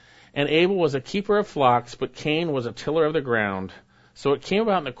 And Abel was a keeper of flocks, but Cain was a tiller of the ground. So it came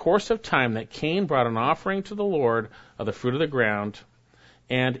about in the course of time that Cain brought an offering to the Lord of the fruit of the ground.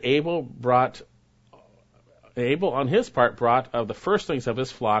 And Abel on his part brought of the firstlings of his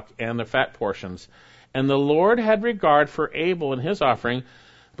flock and the fat portions. And the Lord had regard for Abel and his offering,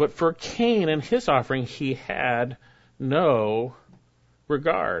 but for Cain and his offering he had no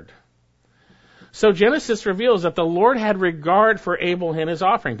regard. So Genesis reveals that the Lord had regard for Abel and his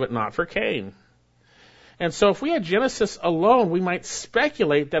offering, but not for Cain. And so if we had Genesis alone, we might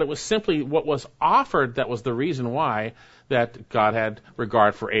speculate that it was simply what was offered that was the reason why that God had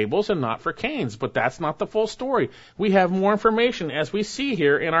regard for Abel's and not for Cain's. But that's not the full story. We have more information, as we see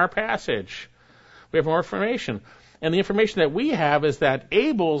here in our passage. We have more information. And the information that we have is that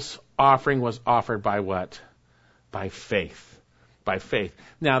Abel's offering was offered by what? By faith. By faith.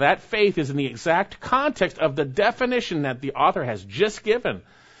 Now, that faith is in the exact context of the definition that the author has just given.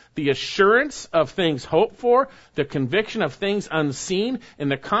 The assurance of things hoped for, the conviction of things unseen, in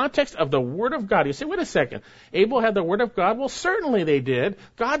the context of the Word of God. You say, wait a second, Abel had the Word of God? Well, certainly they did.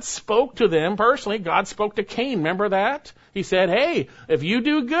 God spoke to them personally. God spoke to Cain. Remember that? He said, hey, if you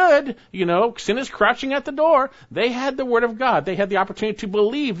do good, sin is crouching at the door. They had the Word of God. They had the opportunity to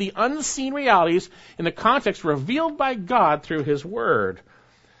believe the unseen realities in the context revealed by God through His Word.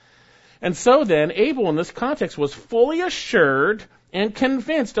 And so then, Abel in this context was fully assured and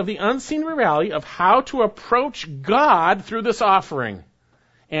convinced of the unseen reality of how to approach God through this offering.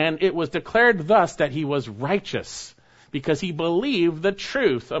 And it was declared thus that he was righteous, because he believed the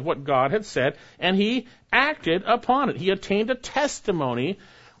truth of what God had said, and he acted upon it. He attained a testimony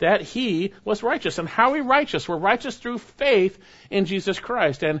that he was righteous. And how are we righteous? We're righteous through faith in Jesus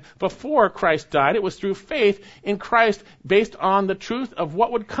Christ. And before Christ died, it was through faith in Christ based on the truth of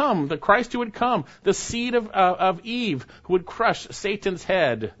what would come, the Christ who would come, the seed of Eve who would crush Satan's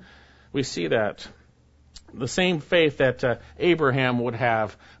head. We see that. The same faith that Abraham would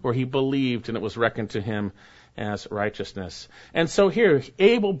have, where he believed and it was reckoned to him as righteousness. And so here,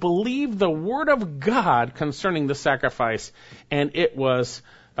 Abel believed the word of God concerning the sacrifice, and it was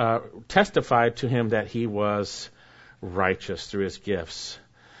testified to him that he was righteous through his gifts.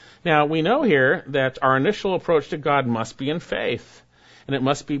 Now, we know here that our initial approach to God must be in faith, and it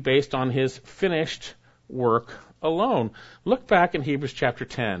must be based on his finished work alone. Look back in Hebrews chapter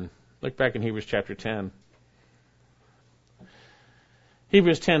 10. Look back in Hebrews chapter 10.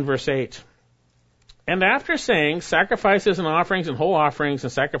 Hebrews 10, verse 8. And after saying, sacrifices and offerings and whole offerings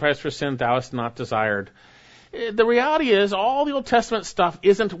and sacrifice for sin thou hast not desired. The reality is, all the Old Testament stuff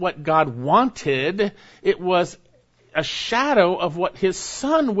isn't what God wanted. It was a shadow of what his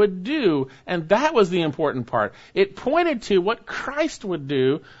Son would do, and that was the important part. It pointed to what Christ would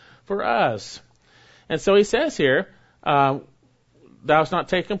do for us. And so he says here, thou hast not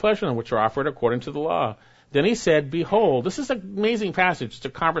taken pleasure in which are offered according to the law. Then he said, behold, this is an amazing passage. It's a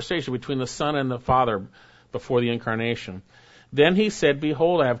conversation between the Son and the Father before the incarnation. Then he said,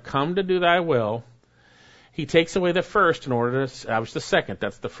 behold, I have come to do thy will. He takes away the first in order to establish the second.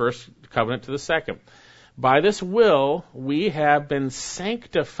 That's the first covenant to the second. By this will, we have been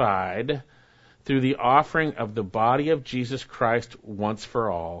sanctified through the offering of the body of Jesus Christ once for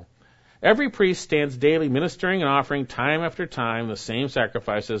all. Every priest stands daily ministering and offering time after time the same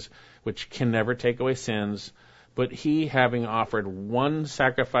sacrifices which can never take away sins. But he, having offered one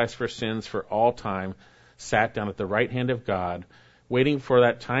sacrifice for sins for all time, sat down at the right hand of God, waiting for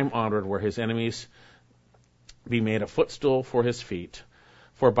that time onward where his enemies be made a footstool for his feet.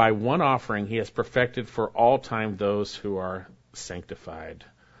 For by one offering he has perfected for all time those who are sanctified.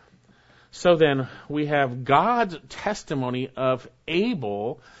 So then, we have God's testimony of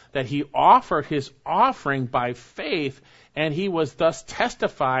Abel that he offered his offering by faith, and he was thus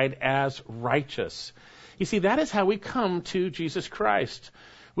testified as righteous. You see, that is how we come to Jesus Christ.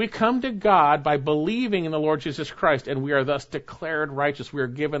 We come to God by believing in the Lord Jesus Christ, and we are thus declared righteous. We are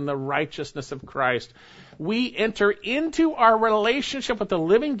given the righteousness of Christ. We enter into our relationship with the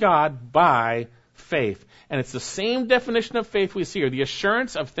living God by faith. And it's the same definition of faith we see here, the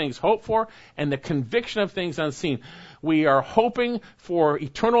assurance of things hoped for and the conviction of things unseen. We are hoping for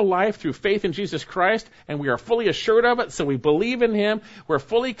eternal life through faith in Jesus Christ, and we are fully assured of it, so we believe in him. We're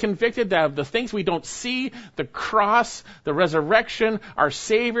fully convicted that of the things we don't see, the cross, the resurrection, our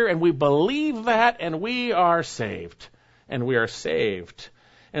Savior, and we believe that, and we are saved. And we are saved.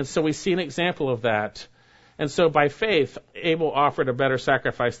 And so we see an example of that. And so by faith, Abel offered a better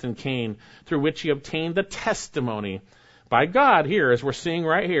sacrifice than Cain, through which he obtained the testimony by God here, as we're seeing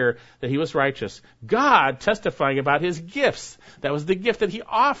right here, that he was righteous. God testifying about his gifts. That was the gift that he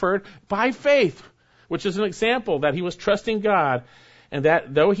offered by faith, which is an example that he was trusting God, and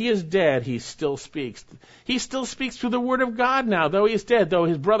that though he is dead, he still speaks. He still speaks through the word of God now. Though he is dead, though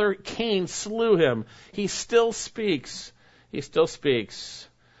his brother Cain slew him, he still speaks. He still speaks.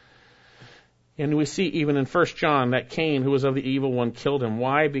 And we see even in 1 John that Cain, who was of the evil one, killed him.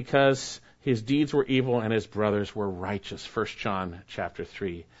 Why? Because his deeds were evil and his brothers were righteous. 1 John chapter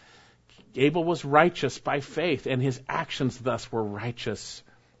 3. Abel was righteous by faith, and his actions thus were righteous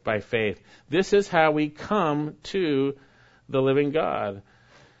by faith. This is how we come to the living God.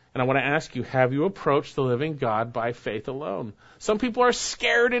 And I want to ask you, have you approached the living God by faith alone? Some people are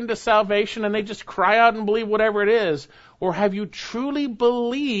scared into salvation and they just cry out and believe whatever it is. Or have you truly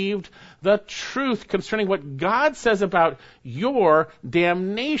believed the truth concerning what God says about your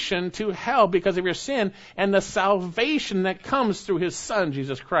damnation to hell because of your sin and the salvation that comes through his Son,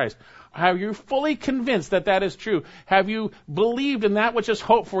 Jesus Christ? Have you fully convinced that that is true? Have you believed in that which is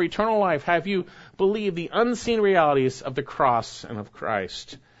hope for eternal life? Have you believed the unseen realities of the cross and of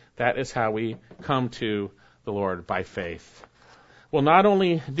Christ? That is how we come to the Lord, by faith. Well, not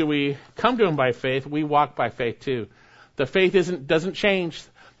only do we come to him by faith, we walk by faith too. The faith doesn't change.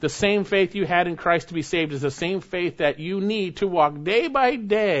 The same faith you had in Christ to be saved is the same faith that you need to walk day by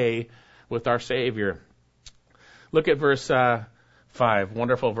day with our Savior. Look at verse 5,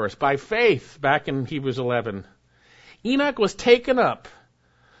 wonderful verse. By faith, back in Hebrews 11, Enoch was taken up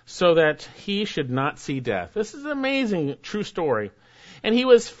so that he should not see death. This is an amazing, true story. And he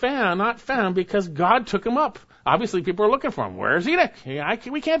was not found because God took him up. Obviously, people are looking for him. Where is Enoch?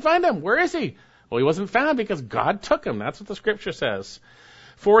 We can't find him. Where is he? Well, he wasn't found because God took him. That's what the scripture says.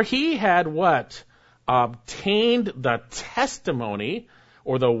 For he had what? Obtained the testimony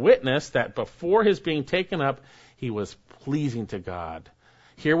or the witness that before his being taken up, he was pleasing to God.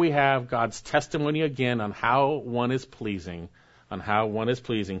 Here we have God's testimony again on how one is pleasing.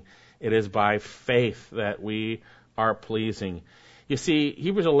 It is by faith that we are pleasing. You see,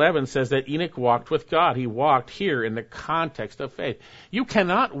 Hebrews 11 says that Enoch walked with God. He walked here in the context of faith. You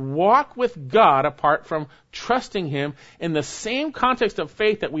cannot walk with God apart from trusting Him in the same context of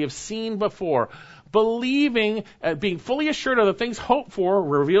faith that we have seen before. Believing, being fully assured of the things hoped for,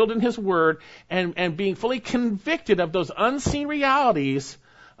 revealed in His Word, and being fully convicted of those unseen realities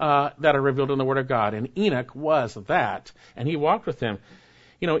that are revealed in the Word of God. And Enoch was that, and he walked with Him.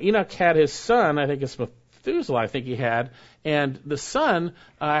 You know, Enoch had his son, I think it's Methuselah, he had, and the son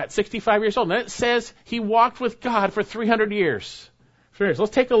at 65 years old. And it says he walked with God for 300 years. Let's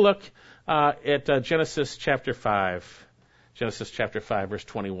take a look at Genesis chapter 5. Genesis chapter 5, verse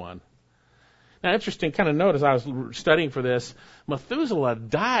 21. Now, interesting, kind of note as I was studying for this, Methuselah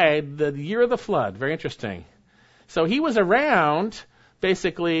died the year of the flood. Very interesting. So he was around,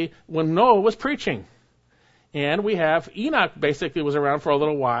 basically, when Noah was preaching. And we have Enoch basically was around for a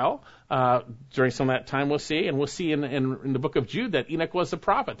little while during some of that time, we'll see. And we'll see in the book of Jude that Enoch was the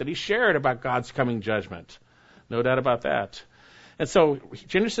prophet, that he shared about God's coming judgment. No doubt about that. And so,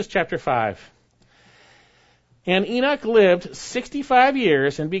 Genesis chapter 5. And Enoch lived 65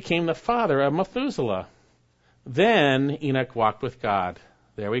 years and became the father of Methuselah. Then Enoch walked with God.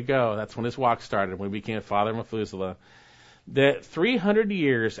 There we go. That's when his walk started, when he became the father of Methuselah. That 300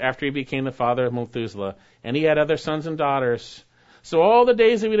 years after he became the father of Methuselah, and he had other sons and daughters. So all the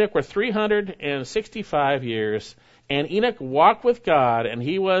days of Enoch were 365 years, and Enoch walked with God, and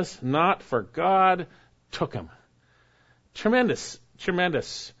he was not, for God took him. Tremendous,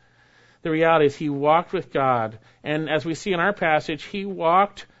 tremendous. The reality is he walked with God, and as we see in our passage, he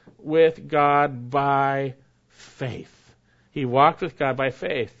walked with God by faith. He walked with God by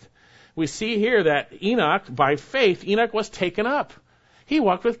faith. We see here that Enoch, by faith, Enoch was taken up. He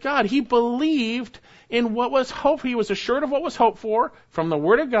walked with God. He believed in what was hoped. He was assured of what was hoped for from the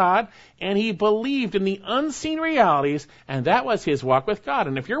Word of God, and he believed in the unseen realities, and that was his walk with God.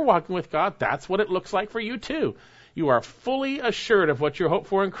 And if you're walking with God, that's what it looks like for you too. You are fully assured of what you hope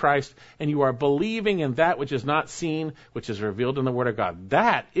for in Christ, and you are believing in that which is not seen, which is revealed in the Word of God.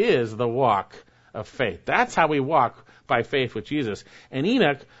 That is the walk of faith. That's how we walk by faith with Jesus. And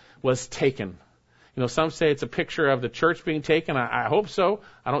Enoch was taken. You know, some say it's a picture of the church being taken. I hope so.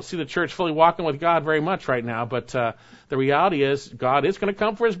 I don't see the church fully walking with God very much right now, but the reality is God is going to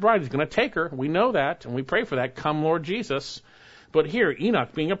come for His bride. He's going to take her. We know that, and we pray for that. Come, Lord Jesus. But here,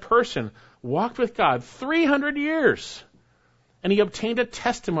 Enoch, being a person, walked with God 300 years, and he obtained a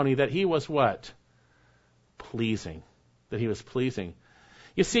testimony that he was what? Pleasing. That he was pleasing.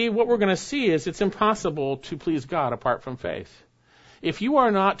 You see, what we're going to see is it's impossible to please God apart from faith. If you are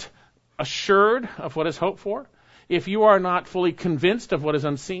not assured of what is hoped for, if you are not fully convinced of what is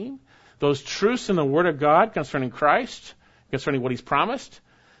unseen, those truths in the Word of God concerning Christ, concerning what He's promised,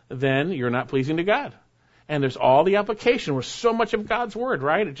 then you're not pleasing to God. And there's all the application. We're so much of God's Word,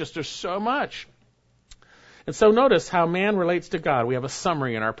 right? There's so much. And so notice how man relates to God. We have a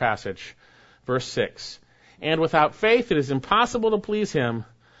summary in our passage. Verse 6. And without faith it is impossible to please Him.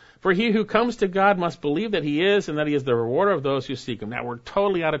 For he who comes to God must believe that He is, and that He is the rewarder of those who seek Him. Now, we're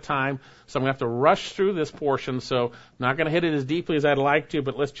totally out of time, so I'm going to have to rush through this portion, so I'm not going to hit it as deeply as I'd like to,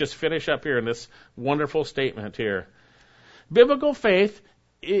 but let's just finish up here in this wonderful statement here. Biblical faith,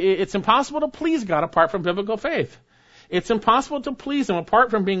 it's impossible to please God apart from biblical faith. It's impossible to please Him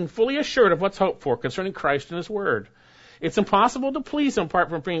apart from being fully assured of what's hoped for concerning Christ and His Word. It's impossible to please Him apart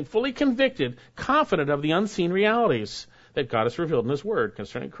from being fully convicted, confident of the unseen realities that God has revealed in His Word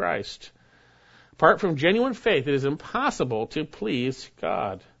concerning Christ. Apart from genuine faith, it is impossible to please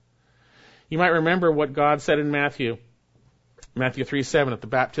God. You might remember what God said in Matthew 3:7 at the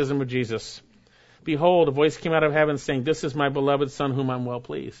baptism of Jesus. Behold, a voice came out of heaven saying, "This is my beloved Son, whom I'm well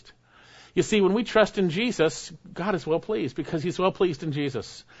pleased." You see, when we trust in Jesus, God is well pleased because He's well pleased in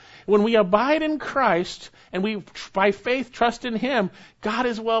Jesus. When we abide in Christ and we, by faith, trust in Him, God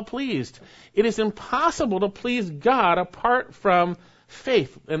is well pleased. It is impossible to please God apart from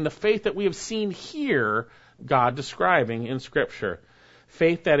faith, and the faith that we have seen here, God describing in Scripture.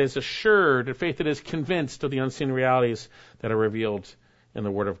 Faith that is assured, faith that is convinced of the unseen realities that are revealed in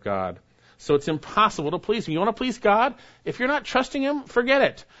the Word of God. So it's impossible to please Him. You want to please God? If you're not trusting Him, forget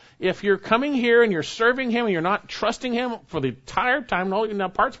it. If you're coming here and you're serving Him and you're not trusting Him for the entire time, now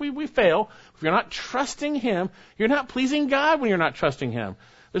parts we fail. If you're not trusting Him, you're not pleasing God when you're not trusting Him.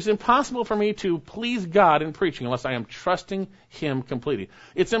 It's impossible for me to please God in preaching unless I am trusting Him completely.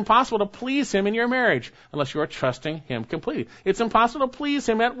 It's impossible to please Him in your marriage unless you are trusting Him completely. It's impossible to please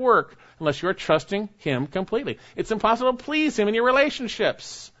Him at work unless you are trusting Him completely. It's impossible to please Him in your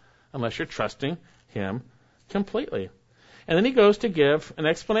relationships unless you're trusting Him completely. And then he goes to give an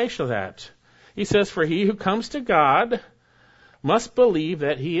explanation of that. He says, for he who comes to God must believe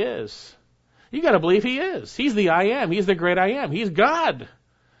that he is. You got to believe he is. He's the I am. He's the great I am. He's God.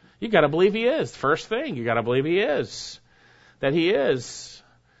 You got to believe he is. First thing, you got to believe he is. That he is.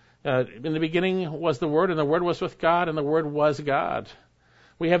 In the beginning was the Word, and the Word was with God, and the Word was God.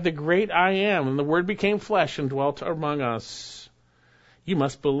 We have the great I am, and the Word became flesh and dwelt among us. You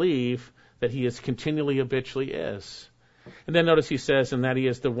must believe that he is continually, habitually is. And then notice he says, and that he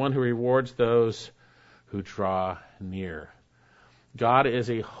is the one who rewards those who draw near. God is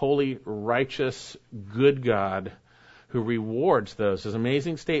a holy, righteous, good God who rewards those. There's an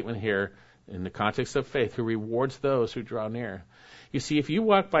amazing statement here in the context of faith, who rewards those who draw near. You see, if you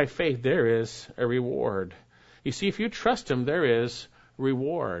walk by faith, there is a reward. You see, if you trust him, there is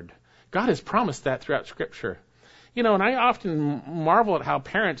reward. God has promised that throughout Scripture. You know, and I often marvel at how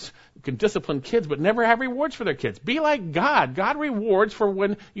parents can discipline kids but never have rewards for their kids. Be like God. God rewards for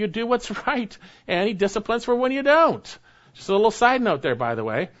when you do what's right, and he disciplines for when you don't. Just a little side note there, by the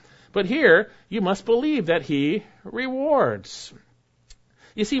way. But here, you must believe that he rewards.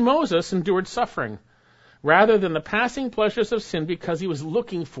 You see, Moses endured suffering rather than the passing pleasures of sin because he was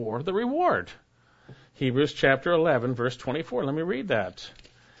looking for the reward. Hebrews chapter 11, verse 24. Let me read that.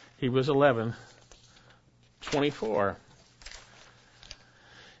 Hebrews 11, 24.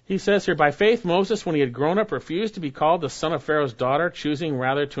 He says here, by faith Moses, when he had grown up, refused to be called the son of Pharaoh's daughter, choosing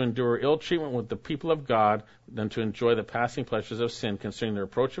rather to endure ill treatment with the people of God than to enjoy the passing pleasures of sin, considering the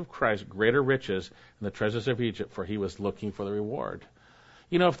reproach of Christ greater riches than the treasures of Egypt, for he was looking for the reward.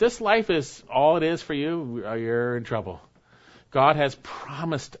 You know, if this life is all it is for you, you're in trouble. God has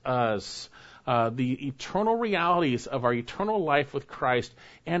promised us the eternal realities of our eternal life with Christ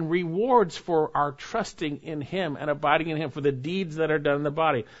and rewards for our trusting in him and abiding in him for the deeds that are done in the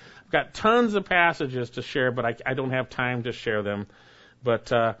body. I've got tons of passages to share, but I don't have time to share them.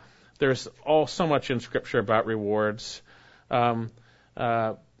 But there's so much in Scripture about rewards.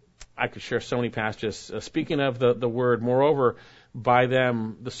 I could share so many passages. Speaking of the word, moreover, by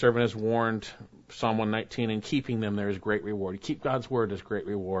them the servant is warned, Psalm 119, in keeping them there is great reward. You keep God's word, is great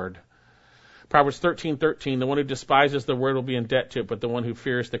reward. Proverbs 13:13, the one who despises the word will be in debt to it, but the one who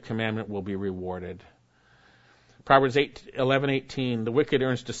fears the commandment will be rewarded. Proverbs 11:18, the wicked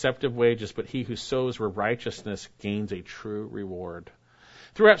earns deceptive wages, but he who sows where righteousness gains a true reward.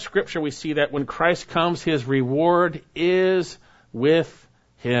 Throughout Scripture, we see that when Christ comes, his reward is with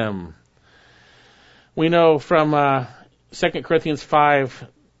him. We know from 2 Corinthians 5,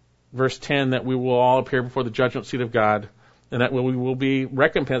 verse 10, that we will all appear before the judgment seat of God, and that we will be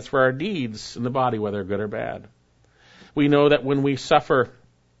recompensed for our deeds in the body, whether good or bad. We know that when we suffer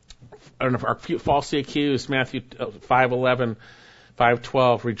and are falsely accused, Matthew 5:11,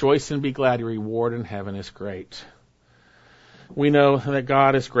 5:12, rejoice and be glad, your reward in heaven is great. We know that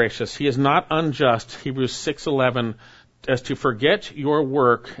God is gracious. He is not unjust, Hebrews 6:11, as to forget your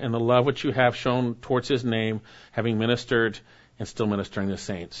work and the love which you have shown towards his name, having ministered and still ministering to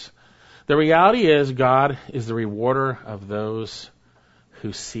saints. The reality is God is the rewarder of those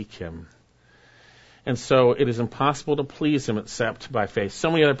who seek him. And so it is impossible to please him except by faith.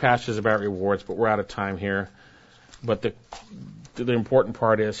 So many other passages about rewards, but we're out of time here. But the important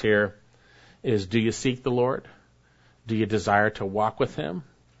part is here is, do you seek the Lord? Do you desire to walk with him?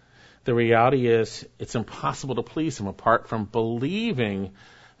 The reality is it's impossible to please him apart from believing,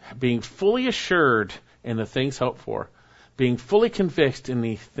 being fully assured in the things hoped for, being fully convinced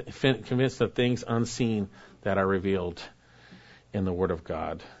convinced of things unseen that are revealed in the Word of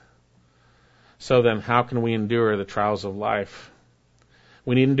God. So then, how can we endure the trials of life?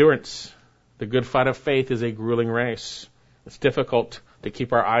 We need endurance. The good fight of faith is a grueling race. It's difficult to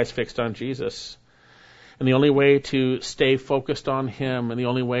keep our eyes fixed on Jesus. And the only way to stay focused on him and the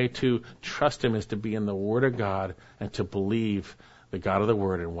only way to trust him is to be in the Word of God and to believe the God of the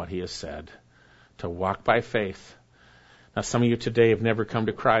Word and what he has said. To walk by faith. Now, some of you today have never come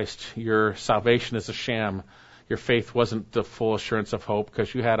to Christ. Your salvation is a sham. Your faith wasn't the full assurance of hope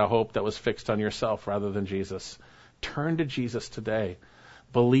because you had a hope that was fixed on yourself rather than Jesus. Turn to Jesus today.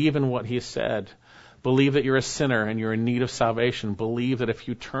 Believe in what he said. Believe that you're a sinner and you're in need of salvation. Believe that if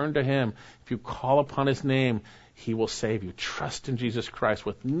you turn to him, if you call upon his name, he will save you. Trust in Jesus Christ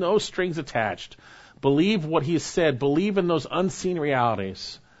with no strings attached. Believe what he has said. Believe in those unseen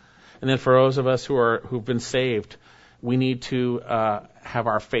realities. And then for those of us who've been saved, we need to have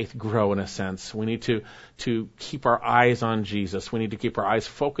our faith grow in a sense. We need to keep our eyes on Jesus. We need to keep our eyes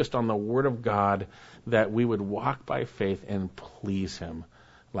focused on the Word of God, that we would walk by faith and please him,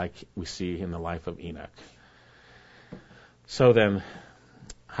 like we see in the life of Enoch. So then,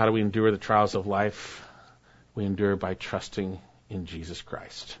 how do we endure the trials of life? We endure by trusting in Jesus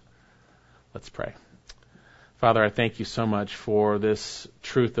Christ. Let's pray. Father, I thank you so much for this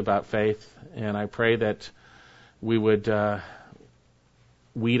truth about faith, and I pray that we would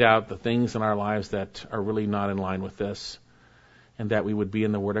weed out the things in our lives that are really not in line with this, and that we would be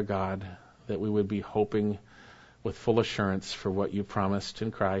in the Word of God, that we would be hoping with full assurance for what you promised in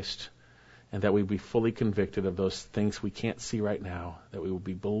Christ, and that we'd be fully convicted of those things we can't see right now, that we would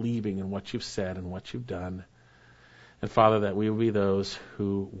be believing in what you've said and what you've done. And Father, that we would be those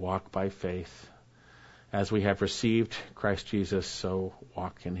who walk by faith. As we have received Christ Jesus, so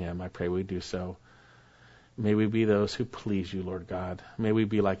walk in him. I pray we do so. May we be those who please you, Lord God. May we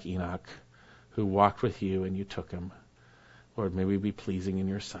be like Enoch, who walked with you and you took him. Lord, may we be pleasing in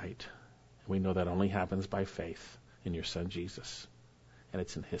your sight. We know that only happens by faith in your Son, Jesus. And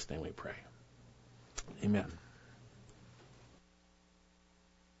it's in his name we pray. Amen.